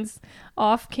aliens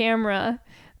off camera,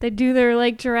 they do their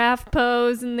like giraffe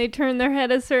pose and they turn their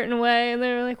head a certain way and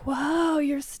they're like, whoa,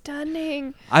 you're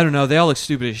stunning. I don't know. They all look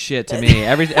stupid as shit to me.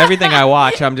 Everything I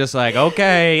watch, I'm just like,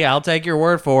 okay, I'll take your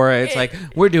word for it. It's like,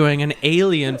 we're doing an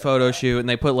alien photo shoot, and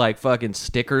they put like fucking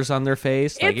stickers on their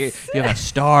face. Like you have a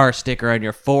star sticker on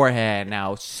your forehead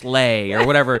now, slay or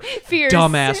whatever Fierce.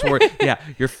 dumbass word. Yeah,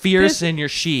 you're fierce and you're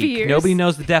chic. Fierce. Nobody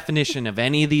knows the definition of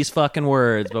any of these fucking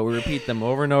words, but we repeat them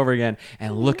over and over again.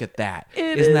 And look at that.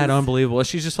 Isn't that unbelievable?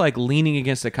 She's just like leaning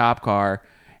against a cop car,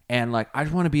 and like, I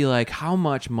just want to be like, how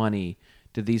much money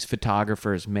do these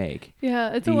photographers make? Yeah,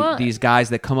 it's a lot. These guys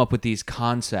that come up with these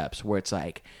concepts where it's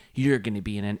like, you're going to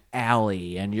be in an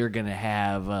alley and you're going to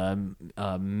have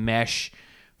a mesh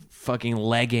fucking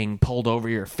legging pulled over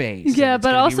your face. Yeah, and it's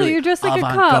but gonna be also really you're just like a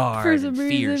cop for avant-garde some and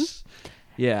reason. fierce.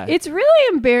 Yeah. It's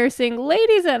really embarrassing.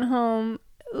 Ladies at home,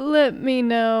 let me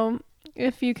know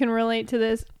if you can relate to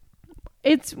this.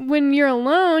 It's when you're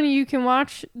alone, you can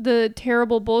watch the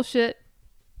terrible bullshit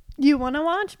you want to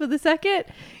watch, but the second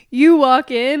you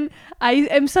walk in, I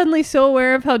am suddenly so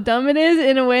aware of how dumb it is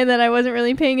in a way that I wasn't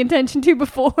really paying attention to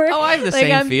before. Oh, I have the Like,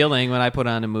 same feeling when I put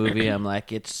on a movie. I'm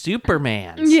like, it's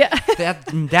Superman. Yeah.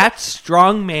 That's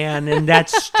Strong Man and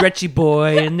that's Stretchy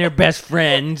Boy and they're best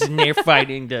friends and they're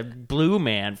fighting the Blue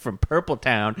Man from Purple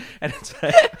Town. And it's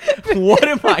like, what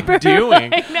am I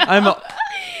doing? I'm an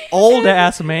old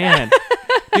ass man.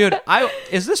 Dude,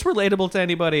 is this relatable to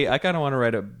anybody? I kind of want to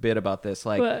write a bit about this.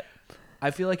 Like, What? I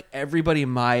feel like everybody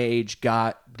my age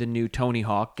got the new Tony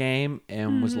Hawk game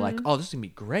and was like, oh, this is going to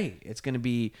be great. It's going to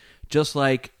be just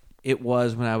like it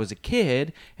was when I was a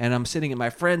kid, and I'm sitting at my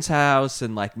friend's house,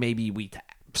 and like maybe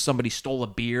somebody stole a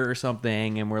beer or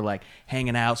something, and we're like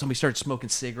hanging out. Somebody started smoking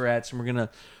cigarettes, and we're going to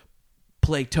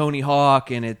play Tony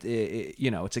Hawk, and it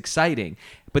it's exciting.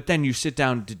 But then you sit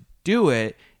down to do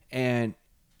it, and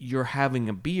you're having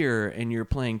a beer, and you're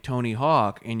playing Tony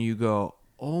Hawk, and you go,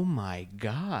 oh my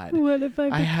God. What if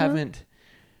I haven't.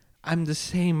 I'm the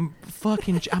same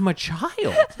fucking. I'm a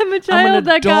child. I'm a child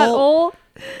that got old.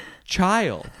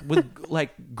 Child with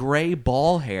like gray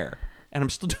ball hair. And I'm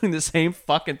still doing the same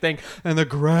fucking thing. And the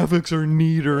graphics are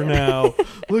neater now.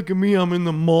 Look at me. I'm in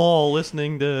the mall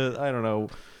listening to, I don't know,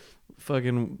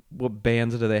 fucking, what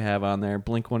bands do they have on there?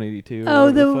 Blink-182.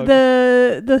 Oh,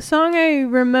 the song I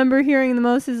remember hearing the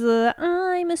most is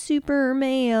I'm a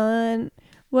Superman.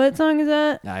 What song is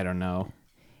that? I don't know.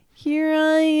 Here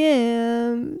I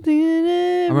am.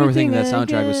 I remember thinking that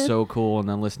soundtrack was so cool, and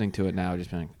then listening to it now,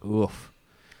 just being like, oof.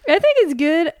 I think it's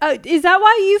good. Is that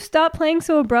why you stopped playing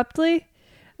so abruptly?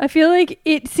 I feel like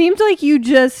it seemed like you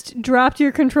just dropped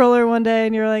your controller one day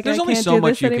and you're like, there's I only can't so do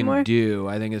much this you anymore. can do.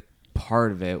 I think it's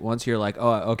part of it. Once you're like,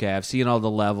 oh, okay, I've seen all the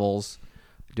levels.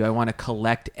 Do I want to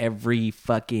collect every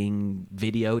fucking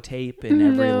videotape in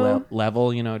every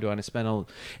level? You know, do I want to spend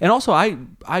And also,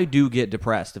 I do get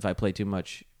depressed if I play too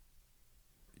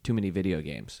many video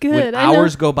games. Good. When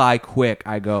hours go by quick,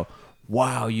 I go,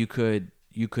 wow, you could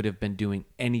have been doing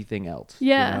anything else.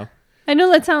 Yeah. You know? I know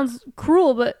that sounds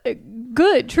cruel, but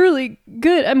good, truly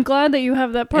good. I'm glad that you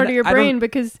have that part of your brain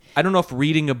because I don't know if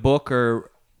reading a book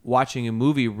or watching a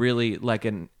movie really like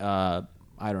I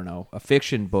don't know, a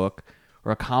fiction book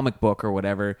or a comic book or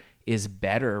whatever is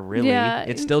better, really. Yeah.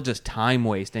 It's still just time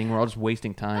wasting. We're all just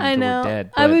wasting time I until know. we're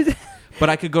dead. I But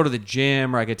I could go to the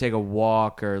gym, or I could take a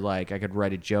walk, or like I could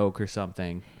write a joke or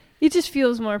something. It just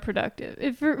feels more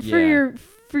productive.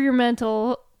 For your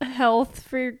mental health,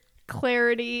 for your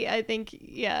clarity, I think,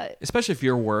 yeah. Especially if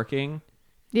you're working.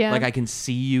 Yeah. Like I can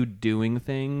see you doing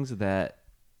things that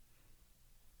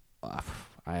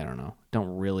I don't know,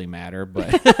 don't really matter,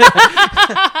 but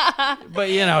but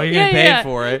you know, you're getting paid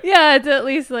for it. Yeah, it's at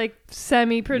least like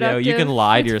semi-productive. You can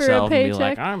lie to It's for yourself a and be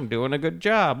like, paycheck. I'm doing a good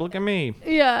job. Look at me.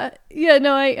 Yeah,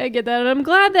 no, I get that. And I'm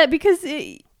glad that because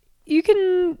you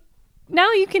can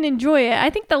enjoy it. I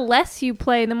think the less you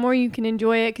play, the more you can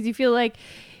enjoy it because you feel like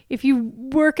if you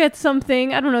work at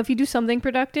something, I don't know, if you do something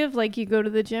productive, like you go to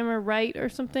the gym or write or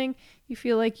something, you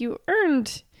feel like you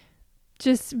earned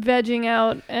just vegging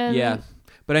out. And yeah.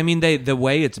 But I mean, the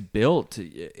way it's built,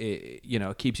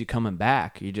 it keeps you coming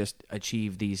back. You just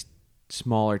achieve these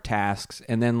smaller tasks,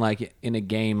 and then like in a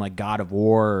game like God of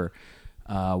War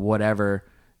or whatever,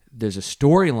 there's a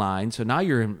storyline. So now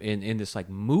you're in this like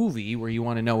movie where you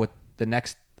want to know what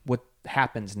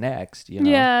happens next.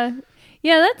 Yeah,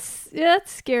 that's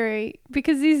scary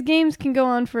because these games can go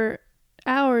on for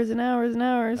hours and hours and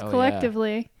hours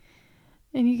collectively,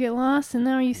 and you get lost, and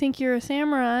now you think you're a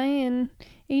samurai in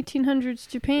 1800s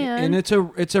Japan. And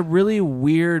it's a really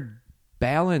weird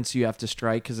balance you have to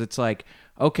strike, because it's like,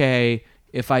 okay,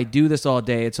 if I do this all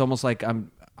day, it's almost like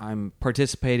I'm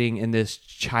participating in this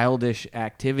childish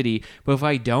activity. But if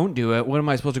I don't do it, what am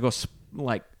I supposed to go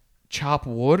like chop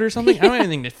wood or something? I don't have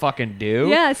anything to fucking do.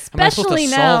 Yeah, especially am I supposed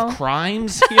to now. solve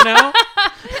crimes?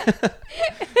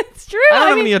 It's true.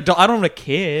 I don't have a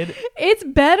kid. It's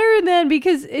better than,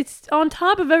 because it's on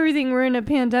top of everything. We're in a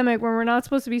pandemic where we're not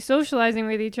supposed to be socializing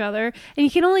with each other, and you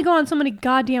can only go on so many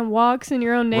goddamn walks in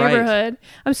your own neighborhood.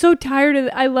 Right. I'm so tired of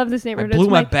it. I love this neighborhood. I blew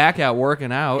my back out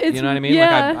working out. You know what I mean?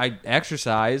 Yeah. Like I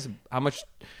exercise. How much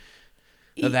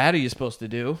of that are you supposed to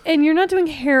do? And you're not doing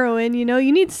heroin.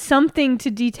 You need something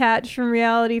to detach from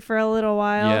reality for a little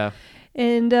while. Yeah.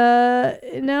 And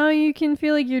now you can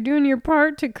feel like you're doing your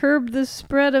part to curb the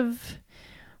spread of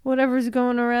whatever's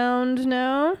going around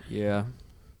now. Yeah.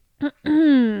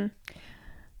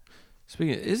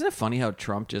 Speaking of, isn't it funny how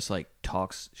Trump just like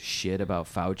talks shit about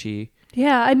Fauci?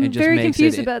 Yeah, I'm very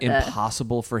confused about that.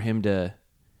 Impossible for him to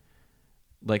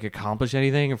like accomplish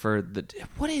anything. I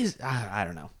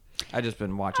don't know. I've just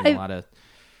been watching a lot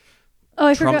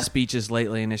of Trump speeches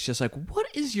lately, and it's just like, what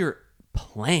is your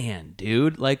plan,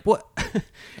 dude? Like, what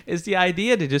is the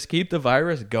idea? To just keep the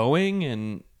virus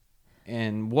going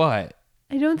and what?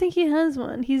 I don't think he has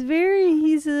one. He's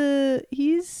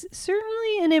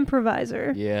certainly an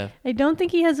improviser. Yeah. I don't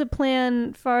think he has a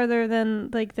plan farther than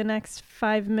like the next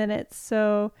 5 minutes.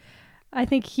 So I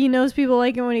think he knows people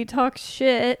like it when he talks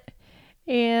shit.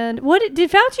 And did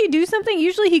Fauci do something?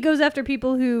 Usually he goes after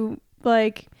people who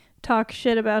like talk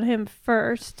shit about him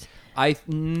first.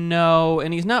 No,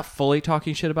 and he's not fully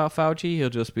talking shit about Fauci. He'll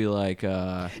just be like,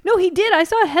 No, he did. I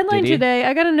saw a headline today.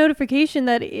 I got a notification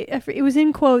that it was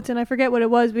in quotes, and I forget what it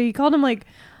was, but he called him like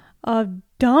a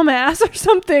dumbass or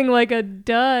something, like a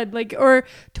dud, like, or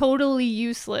totally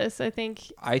useless. I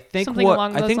think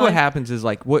what happens is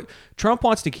like what Trump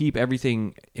wants to keep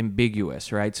everything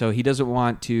ambiguous, right? So he doesn't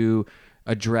want to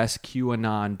address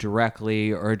QAnon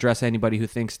directly or address anybody who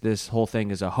thinks this whole thing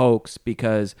is a hoax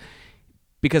because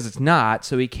it's not.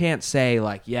 So he can't say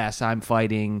like, yes, I'm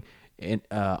fighting an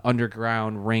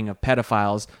underground ring of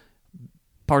pedophiles,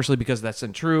 partially because that's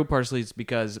untrue, partially it's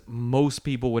because most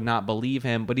people would not believe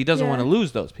him, but he doesn't want to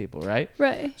lose those people, right?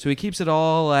 Right. So he keeps it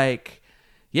all like,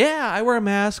 yeah, I wear a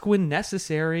mask when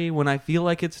necessary, when I feel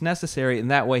like it's necessary. And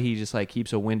that way he just like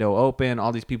keeps a window open.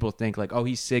 All these people think like, oh,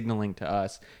 he's signaling to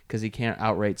us because he can't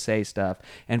outright say stuff.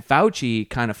 And Fauci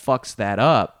kind of fucks that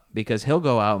up, because he'll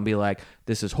go out and be like,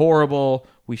 this is horrible.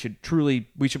 We should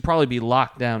probably be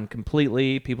locked down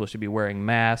completely. People should be wearing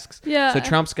masks. Yeah. So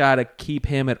Trump's got to keep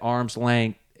him at arm's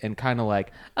length and kind of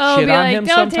like shit on him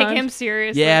sometimes. Don't take him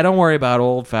seriously. Yeah, don't worry about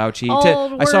old Fauci.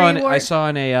 I saw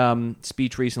in a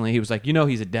speech recently, he was like,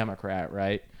 he's a Democrat,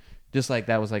 right? Just like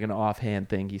that was like an offhand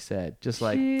thing he said. Just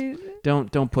like,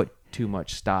 don't put too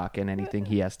much stock in anything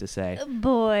he has to say.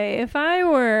 Boy, if I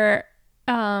were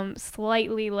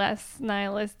slightly less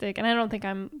nihilistic, and I don't think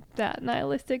I'm that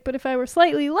nihilistic, but if I were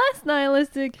slightly less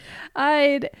nihilistic,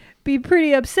 I'd be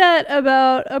pretty upset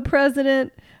about a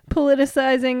president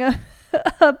politicizing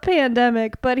a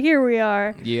pandemic. But here we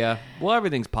are. Yeah, well,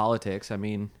 everything's politics. I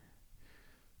mean,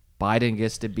 Biden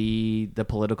gets to be the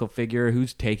political figure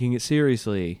who's taking it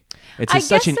seriously. It's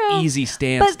such an easy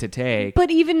stance to take. But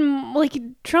even like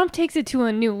Trump takes it to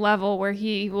a new level where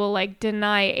he will like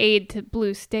deny aid to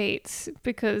blue states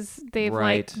because they've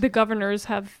like the governors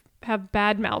have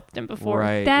badmouthed him before.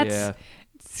 Right, That's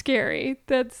scary.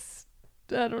 I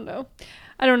don't know.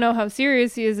 I don't know how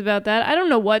serious he is about that. I don't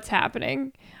know what's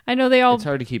happening. I know it's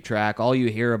hard to keep track. All you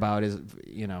hear about is,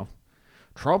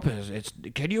 Trump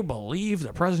can you believe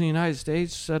the president of the United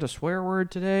States said a swear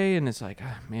word today? And it's like,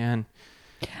 man,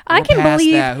 I can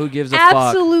believe that. Who gives a fuck?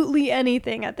 Absolutely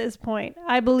anything at this point.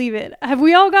 I believe it. Have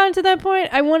we all gotten to that point?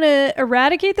 I want to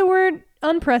eradicate the word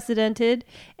unprecedented.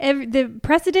 The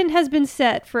precedent has been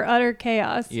set for utter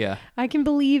chaos. Yeah. I can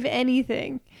believe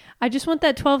anything. I just want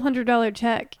that $1,200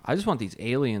 check. I just want these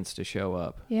aliens to show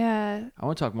up. Yeah. I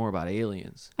want to talk more about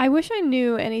aliens. I wish I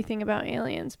knew anything about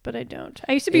aliens, but I don't.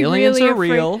 I used to be aliens really are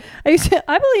afraid. Real. I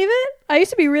believe it. I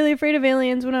used to be really afraid of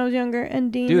aliens when I was younger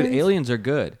and demons. Dude, aliens are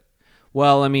good.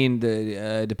 Well, I mean,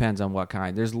 it depends on what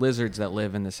kind. There's lizards that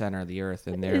live in the center of the earth,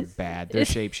 and they're bad. They're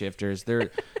shapeshifters.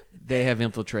 They have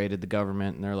infiltrated the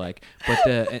government, and they're like. But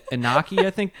the Anaki,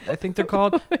 I think they're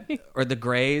called, or the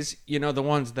Greys. You know, the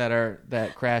ones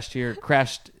that crashed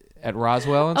at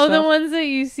Roswell and stuff. The ones that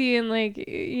you see in like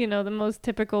the most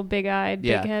typical big-eyed,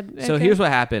 big-head. So okay. here's what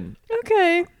happened.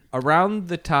 Okay. Around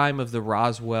the time of the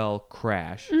Roswell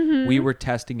crash, we were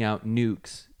testing out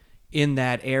nukes in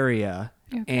that area.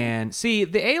 Okay. And see,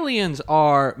 the aliens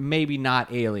are maybe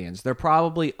not aliens. They're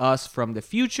probably us from the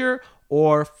future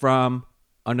or from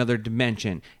another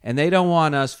dimension. And they don't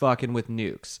want us fucking with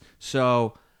nukes.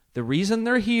 So the reason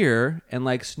they're here and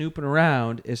like snooping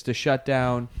around is to shut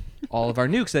down all of our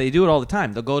nukes. They do it all the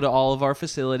time. They'll go to all of our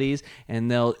facilities and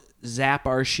they'll zap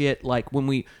our shit. Like when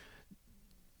we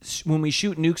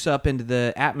shoot nukes up into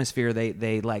the atmosphere,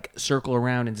 they like circle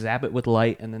around and zap it with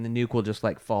light, and then the nuke will just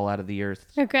like fall out of the Earth's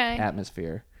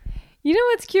atmosphere. You know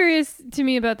what's curious to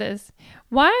me about this?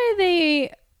 Why are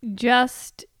they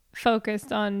just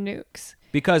focused on nukes?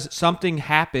 Because something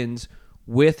happens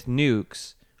with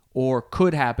nukes, or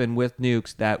could happen with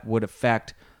nukes, that would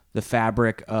affect the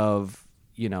fabric of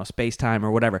space-time or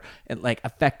whatever, and like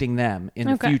affecting them in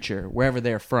the future, wherever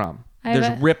they're from.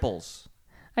 There's ripples.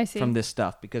 I see. From this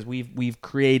stuff, because we've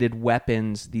created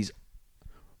weapons, these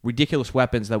ridiculous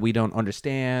weapons that we don't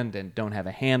understand and don't have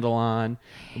a handle on.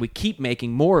 We keep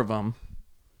making more of them,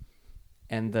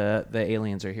 and the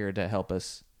aliens are here to help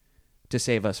us, to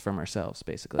save us from ourselves,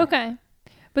 basically. Okay,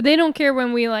 but they don't care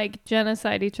when we like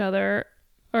genocide each other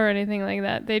or anything like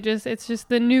that. It's just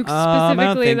the nukes specifically.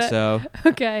 I don't think so.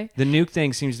 Okay. The nuke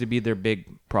thing seems to be their big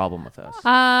problem with us.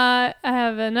 I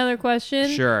have another question.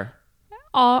 Sure.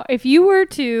 If you were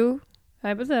to,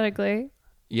 hypothetically,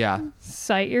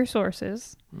 cite your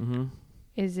sources,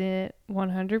 is it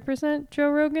 100% Joe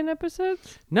Rogan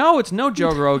episodes? No, it's no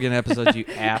Joe Rogan episodes, you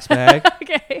ass bag.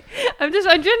 Okay. I'm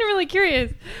genuinely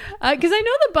curious. Because I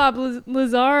know the Bob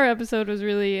Lazar episode was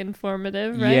really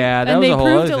informative, right? Yeah, that was a whole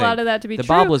other thing. And they proved a lot of that to be true. The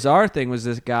Bob Lazar thing was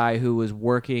this guy who was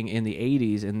working in the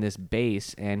 80s in this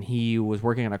base, and he was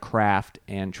working on a craft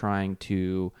and trying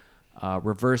to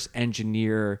reverse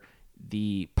engineer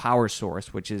the power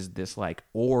source, which is this like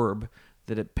orb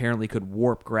that apparently could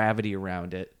warp gravity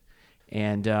around it.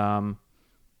 And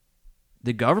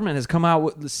the government has come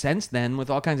out since then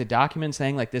with all kinds of documents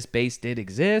saying like this base did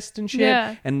exist and shit.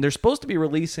 Yeah. And they're supposed to be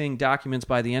releasing documents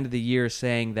by the end of the year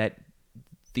saying that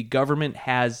the government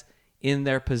has in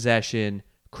their possession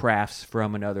crafts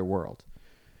from another world.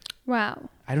 Wow.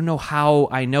 I don't know how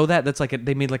I know that. That's like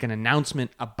they made like an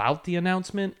announcement about the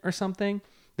announcement or something.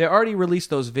 They already released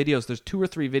those videos. There's 2 or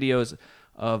 3 videos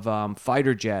of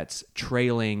fighter jets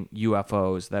trailing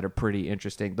UFOs that are pretty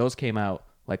interesting. Those came out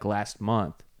like last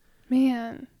month.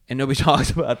 Man. And nobody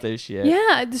talks about this shit.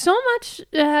 Yeah, so much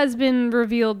has been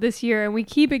revealed this year, and we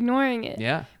keep ignoring it.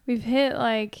 Yeah. We've hit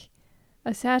like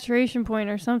a saturation point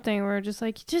or something. We're just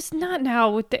like, just not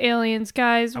now with the aliens,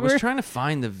 guys. I was trying to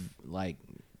find the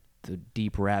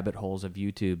deep rabbit holes of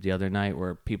YouTube the other night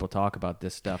where people talk about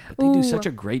this stuff, but they do such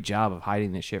a great job of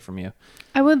hiding this shit from you.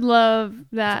 I would love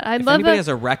that. If anybody has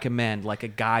a recommend, like a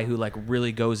guy who like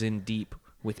really goes in deep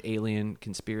with alien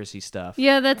conspiracy stuff.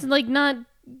 Yeah, that's like not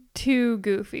too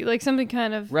goofy, like something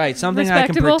kind of something I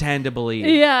can pretend to believe.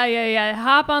 Yeah.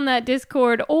 Hop on that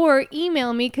Discord or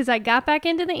email me because I got back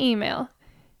into the email.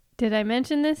 Did I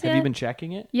mention this yet? Have you been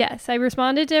checking it? Yes, I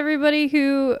responded to everybody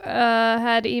who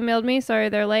had emailed me. Sorry,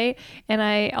 they're late. And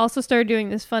I also started doing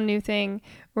this fun new thing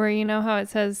where you know how it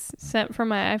says sent from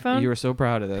my iPhone? You were so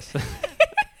proud of this.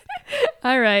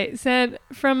 All right, sent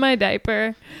from my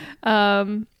diaper.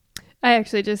 I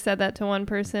actually just said that to one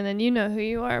person, and you know who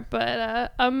you are.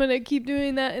 But I'm going to keep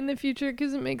doing that in the future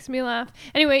because it makes me laugh.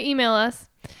 Anyway, email us.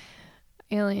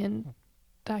 Alien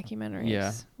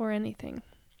documentaries or anything.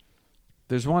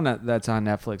 There's one that's on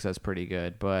Netflix that's pretty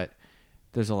good, but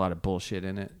there's a lot of bullshit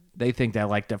in it. They think that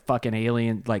like the fucking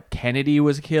alien, like Kennedy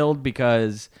was killed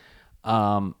because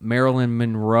Marilyn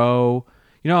Monroe.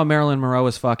 You know how Marilyn Monroe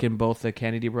was fucking both the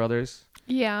Kennedy brothers?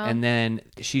 Yeah. And then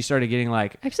she started getting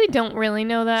like... I actually don't really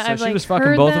know that. So she was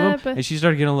fucking both of them, and she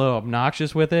started getting a little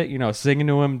obnoxious with it, singing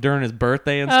to him during his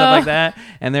birthday and stuff like that.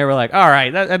 And they were like, all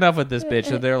right, enough with this bitch.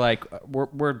 So they're like,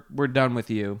 we're done with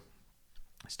you.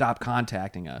 Stop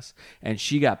contacting us. And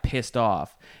she got pissed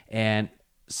off and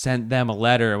sent them a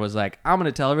letter and was like, I'm going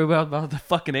to tell everybody about the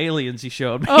fucking aliens you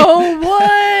showed me. Oh,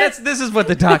 what? This is what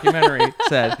the documentary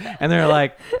said. And they're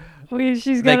like,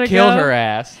 she's gonna they killed her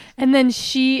ass. And then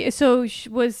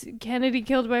was Kennedy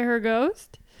killed by her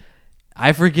ghost?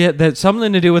 I forget that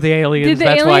something to do with the aliens. Did the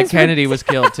That's why aliens Kennedy was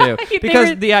killed too. They Because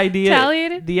were the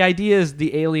idea is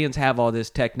the aliens have all this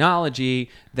technology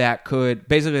that could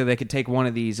basically they could take one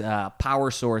of these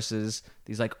power sources,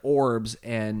 these like orbs,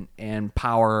 and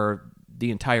power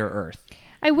the entire Earth.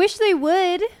 I wish they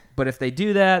would. But if they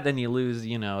do that, then you lose,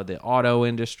 the auto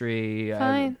industry,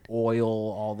 Fine. oil,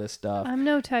 all this stuff. I'm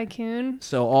no tycoon.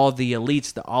 So all the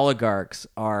elites, the oligarchs,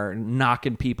 are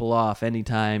knocking people off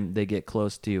anytime they get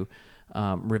close to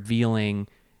revealing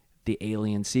the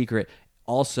alien secret.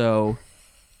 Also,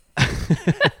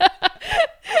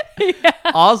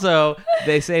 also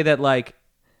they say that like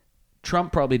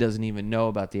Trump probably doesn't even know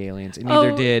about the aliens, and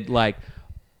neither did like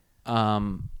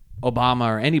Obama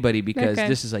or anybody, because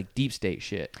this is like deep state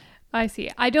shit. I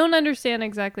see. I don't understand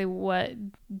exactly what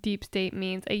deep state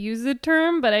means. I use the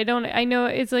term, but I know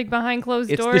it's like behind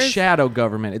closed doors. It's the shadow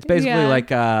government. It's basically like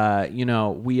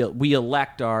we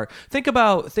elect our think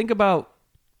about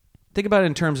it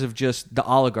in terms of just the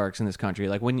oligarchs in this country.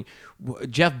 Like when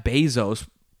Jeff Bezos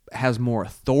has more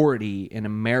authority in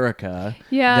America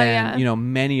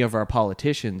than many of our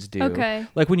politicians do. Okay.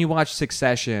 Like when you watch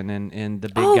Succession and the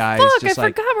big guys. I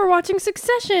forgot we're watching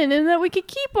Succession and that we could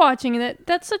keep watching, and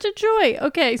that's such a joy.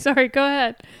 Okay, sorry, go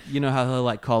ahead. You know how he'll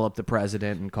like call up the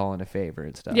president and call in a favor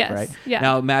and stuff, yes, right? Yeah.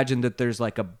 Now imagine that there's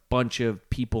like a bunch of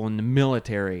people in the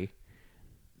military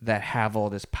that have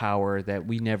all this power that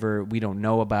we don't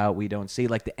know about, we don't see,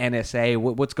 like the NSA.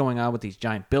 What's going on with these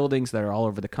giant buildings that are all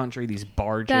over the country, these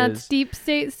barges? That's deep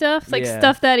state stuff, like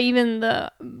stuff that even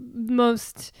the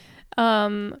most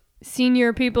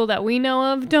senior people that we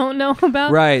know of don't know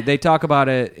about. Right. They talk about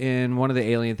it in one of the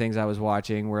alien things I was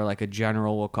watching, where like a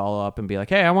general will call up and be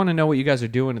like, "Hey, I want to know what you guys are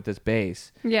doing at this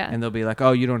base." Yeah. And they'll be like,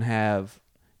 "Oh, you're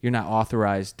not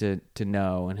authorized to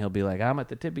know," and he'll be like, "I'm at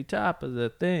the tippy top of the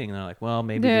thing," and they're like, "Well,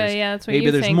 maybe there's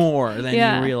think. more than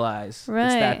you realize." Right.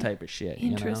 It's that type of shit.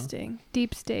 Interesting.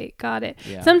 Deep state. Got it.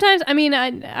 Yeah. Sometimes, I mean,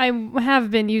 I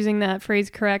have been using that phrase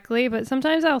correctly, but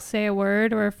sometimes I'll say a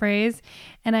word or a phrase,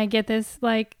 and I get this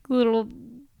like little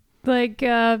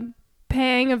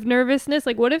pang of nervousness.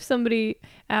 Like, what if somebody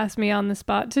asked me on the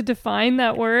spot to define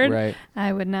that word? Right.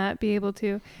 I would not be able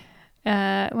to.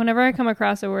 Whenever I come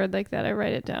across a word like that, I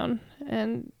write it down,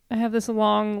 and I have this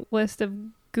long list of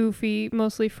goofy,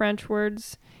 mostly French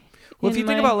words. Well, if you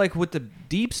think about like with the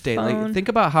deep state, like think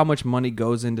about how much money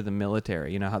goes into the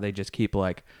military. You know how they just keep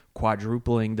like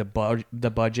quadrupling the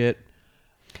budget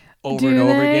over and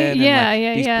over again.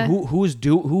 Yeah.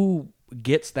 Who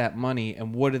gets that money,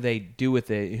 and what do they do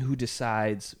with it? And who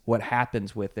decides what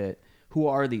happens with it? Who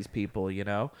are these people?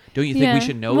 Don't you think we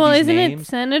should know these names? Well, isn't it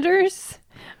senators?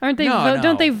 Aren't they? No.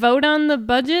 Don't they vote on the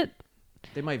budget?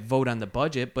 They might vote on the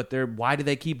budget, but why do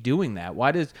they keep doing that?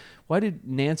 Why did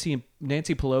Nancy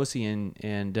Pelosi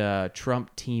and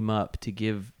Trump team up to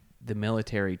give the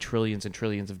military trillions and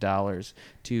trillions of dollars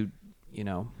to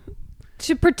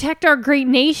protect our great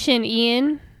nation,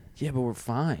 Ian? Yeah, but we're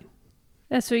fine.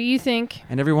 That's what you think.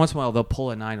 And every once in a while they'll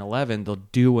pull a 9/11. They'll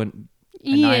do a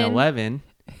 9/11,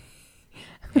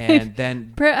 and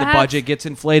then the budget gets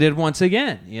inflated once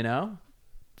again.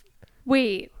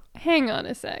 Wait, hang on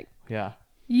a sec. Yeah.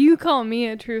 You call me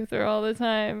a truther all the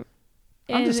time.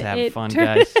 I'm just having fun,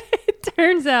 guys. It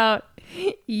turns out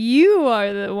you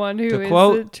are the one who is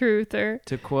the truther.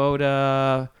 To quote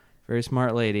very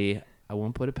smart lady, I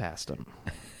won't put it past him.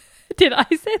 Did I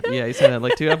say that? Yeah, you said that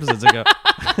like 2 episodes ago.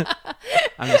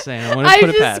 I'm just saying, I wouldn't put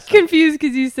it past him. I'm just confused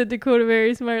because you said to quote a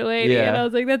very smart lady, and I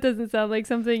was like, that doesn't sound like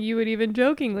something you would even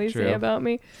jokingly say about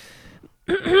me.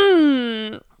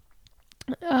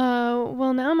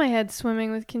 Well, now my head's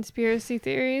swimming with conspiracy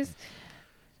theories.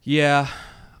 Yeah.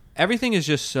 Everything is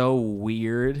just so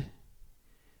weird.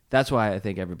 That's why I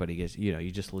think everybody gets,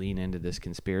 you just lean into this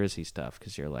conspiracy stuff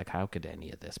because you're like, how could any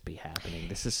of this be happening?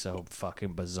 This is so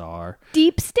fucking bizarre.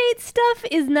 Deep state stuff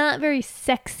is not very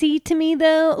sexy to me,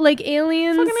 though. Like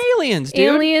aliens. Fucking aliens,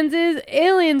 dude.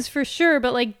 Aliens for sure,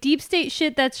 but like deep state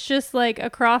shit that's just like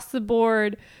across the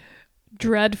board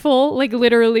dreadful, like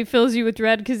literally fills you with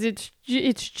dread because it's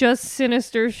just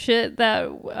sinister shit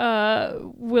that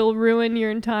will ruin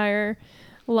your entire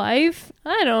life.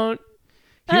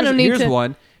 Here's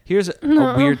one. Here's a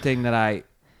weird thing that I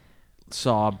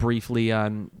saw briefly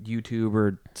on YouTube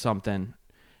or something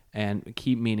and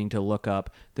keep meaning to look up.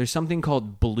 There's something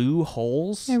called blue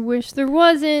holes. I wish there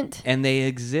wasn't. And they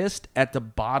exist at the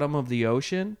bottom of the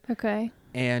ocean. Okay.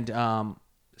 And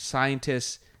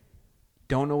scientists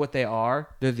don't know what they are.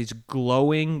 They're these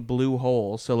glowing blue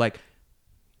holes. So like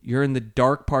you're in the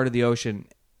dark part of the ocean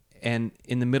and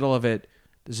in the middle of it,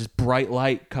 there's this bright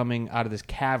light coming out of this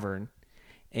cavern.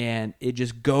 And it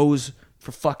just goes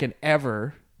for fucking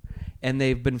ever. and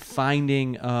they've been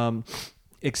finding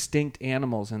extinct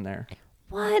animals in there.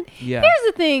 What? Yeah. Here's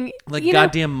the thing. Like you know-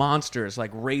 goddamn monsters,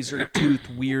 like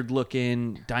razor-toothed,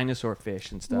 weird-looking dinosaur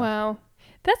fish and stuff. Wow.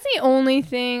 That's the only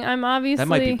thing. That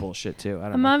might be bullshit too. I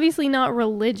don't I'm know. obviously not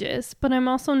religious, but I'm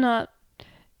also not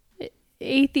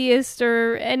atheist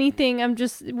or anything. I'm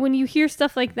just, when you hear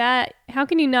stuff like that, how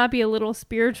can you not be a little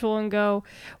spiritual and go,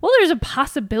 well, there's a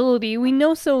possibility. We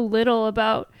know so little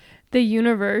about the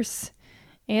universe.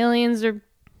 Aliens are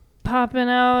popping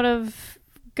out of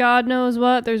God knows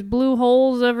what. There's blue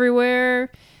holes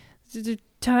everywhere.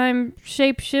 Time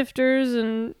shapeshifters,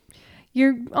 and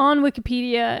you're on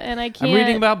Wikipedia, and I can't. I'm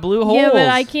reading about blue holes. Yeah, but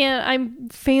I can't. I'm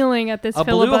failing at this A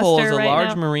filibuster blue hole is a right large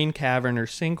now. marine cavern or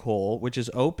sinkhole which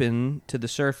is open to the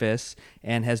surface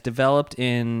and has developed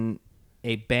in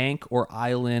a bank or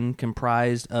island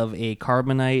comprised of a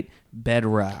carbonate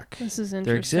bedrock. This is interesting.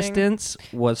 Their existence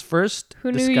was first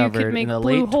Who knew you could discovered make in the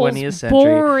blue late holes 20th century.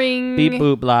 boring? Beep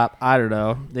boop blop. I don't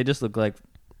know. They just look like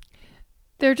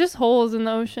They're just holes in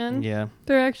the ocean. yeah.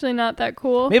 They're actually not that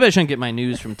cool. Maybe I shouldn't get my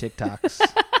news from TikToks.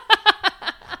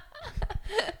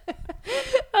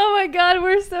 Oh my god,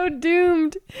 we're so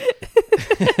doomed.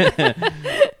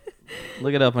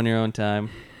 Look it up on your own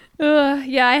time.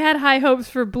 Yeah, I had high hopes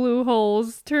for blue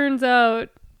holes. Turns out,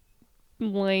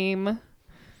 lame.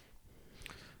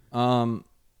 Do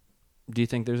you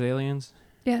think there's aliens?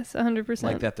 Yes, 100%.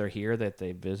 Like that they're here, that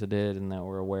they visited, and that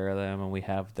we're aware of them, and we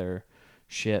have their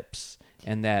ships,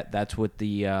 and that's what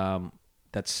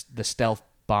that's the stealth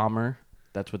bomber.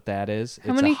 That's what that is.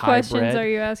 How It's many a questions hybrid are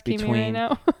you asking me right between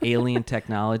now? alien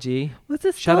technology. What's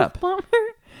a Shut stealth up. bomber?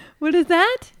 What is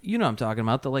that? You know what I'm talking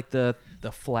about, the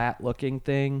flat looking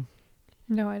thing.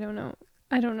 No, I don't know.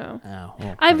 I don't know. Oh,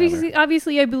 well,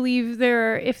 Obviously, I believe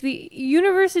there are, if the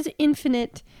universe is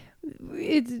infinite,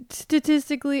 it's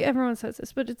statistically, everyone says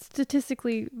this, but it's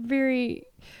statistically very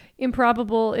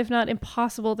improbable, if not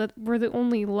impossible, that we're the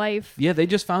only life. Yeah, they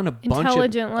just found a bunch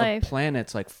Intelligent of life.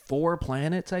 planets, like 4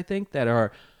 planets, I think, that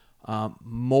are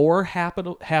more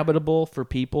habitable for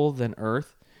people than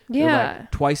Earth. They're Yeah.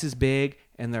 like twice as big,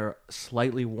 and they're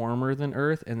slightly warmer than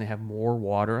Earth, and they have more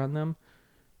water on them.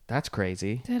 That's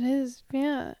crazy. That is,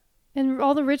 yeah. And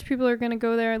all the rich people are going to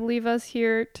go there and leave us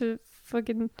here to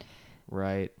fucking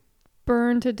Right.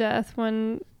 burn to death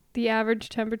when the average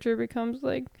temperature becomes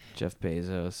like Jeff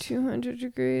Bezos. 200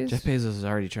 degrees. Jeff Bezos is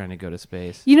already trying to go to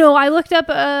space. You know, I looked up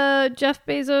Jeff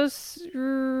Bezos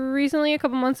recently, a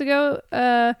couple months ago,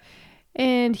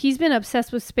 and he's been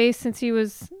obsessed with space since he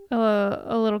was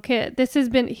a little kid. This has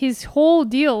been his whole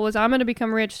deal was, I'm going to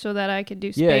become rich so that I could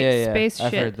do space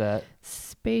I've shit. heard that.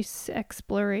 Space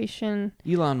exploration.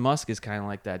 Elon Musk is kind of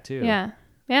like that too. Yeah.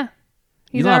 Yeah.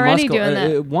 He's Elon already Musk, doing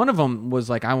that. One of them was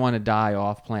like, I want to die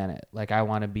off planet. Like, I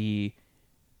want to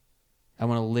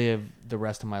live the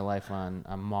rest of my life on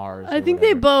Mars. I think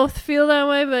they both feel that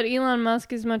way, but Elon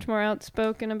Musk is much more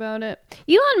outspoken about it.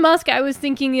 Elon Musk, I was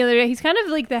thinking the other day, he's kind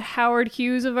of like the Howard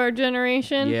Hughes of our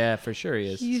generation. Yeah, for sure he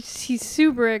is. He's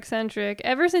super eccentric.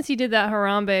 Ever since he did that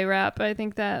Harambe rap, I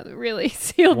think that really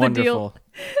sealed the deal.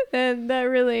 And that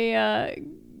really...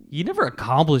 He never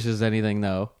accomplishes anything,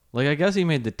 though. Like, I guess he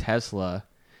made the Tesla.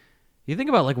 You think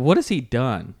about, like, what has he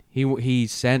done? He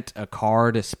sent a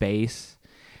car to space.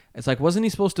 It's like, wasn't he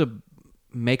supposed to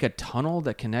make a tunnel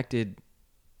that connected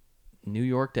New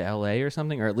York to L.A. or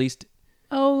something? Or at least...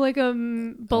 Oh, like a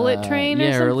bullet train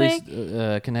or something? Yeah, or at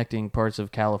least connecting parts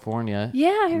of California.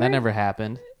 Yeah, That never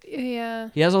happened.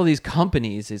 Yeah. He has all these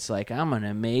companies. It's like, I'm going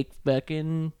to make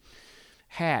fucking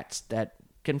hats that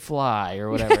can fly or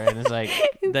whatever. And it's like,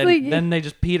 then they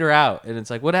just peter out. And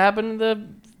it's like, what happened to the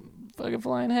fucking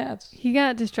flying hats? He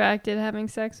got distracted having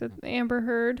sex with Amber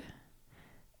Heard.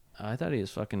 I thought he was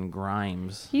fucking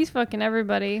Grimes. He's fucking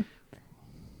everybody.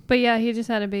 But yeah, he just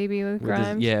had a baby with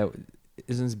Grimes.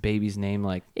 Isn't his baby's name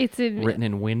like It's written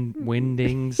in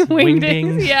wingdings?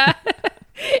 Wingdings, yeah.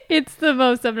 It's the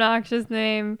most obnoxious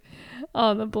name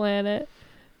on the planet.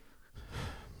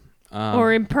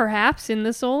 Or perhaps in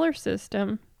the solar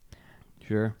system.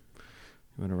 Sure.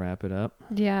 You want to wrap it up?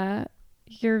 Yeah.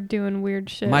 You're doing weird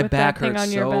shit My with back that thing hurts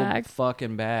on your so back.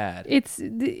 fucking bad. It's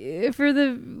for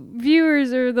the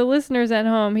viewers or the listeners at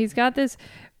home. He's got this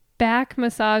back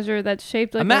massager that's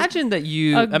shaped like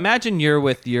imagine you're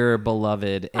with your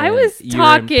beloved. And I was you're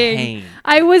talking. in pain,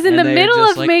 I was in and the they're middle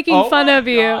just of like, making "Oh fun my of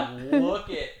you. God,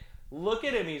 Look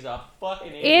at him. He's a fucking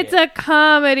idiot. It's a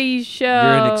comedy show.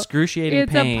 You're in excruciating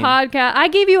pain. It's a podcast. I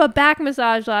gave you a back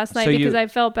massage last night because I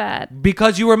felt bad.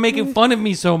 Because you were making fun of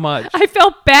me so much. I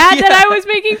felt bad that I was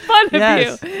making fun of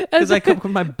you. Because I come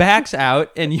with my back's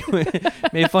out and you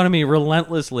made fun of me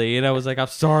relentlessly. And I was like, I'm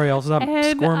sorry. I'll stop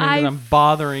squirming because I'm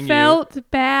bothering you. Felt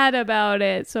bad about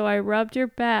it. So I rubbed your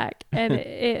back and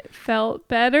it felt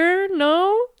better.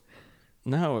 No?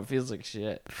 No, it feels like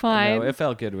shit. Fine. No, it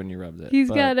felt good when you rubbed it.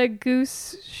 He's got a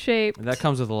goose shape. That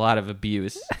comes with a lot of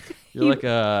abuse.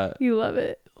 You're You love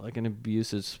it. like an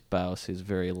abusive spouse who's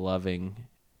very loving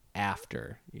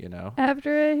after, you know?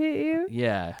 After I hit you?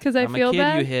 Yeah. 'Cause I feel I'm a kid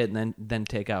bad? you hit and then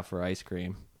take out for ice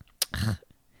cream.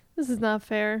 This is not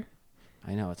fair.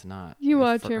 I know it's not. You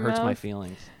watch It your hurts my mouth.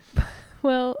 feelings.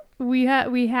 Well, we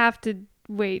have to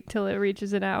wait till it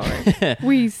reaches an hour.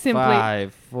 We simply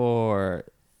 5, 4,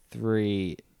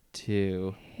 3,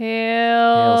 2.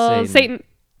 Hail Hail Satan. Satan.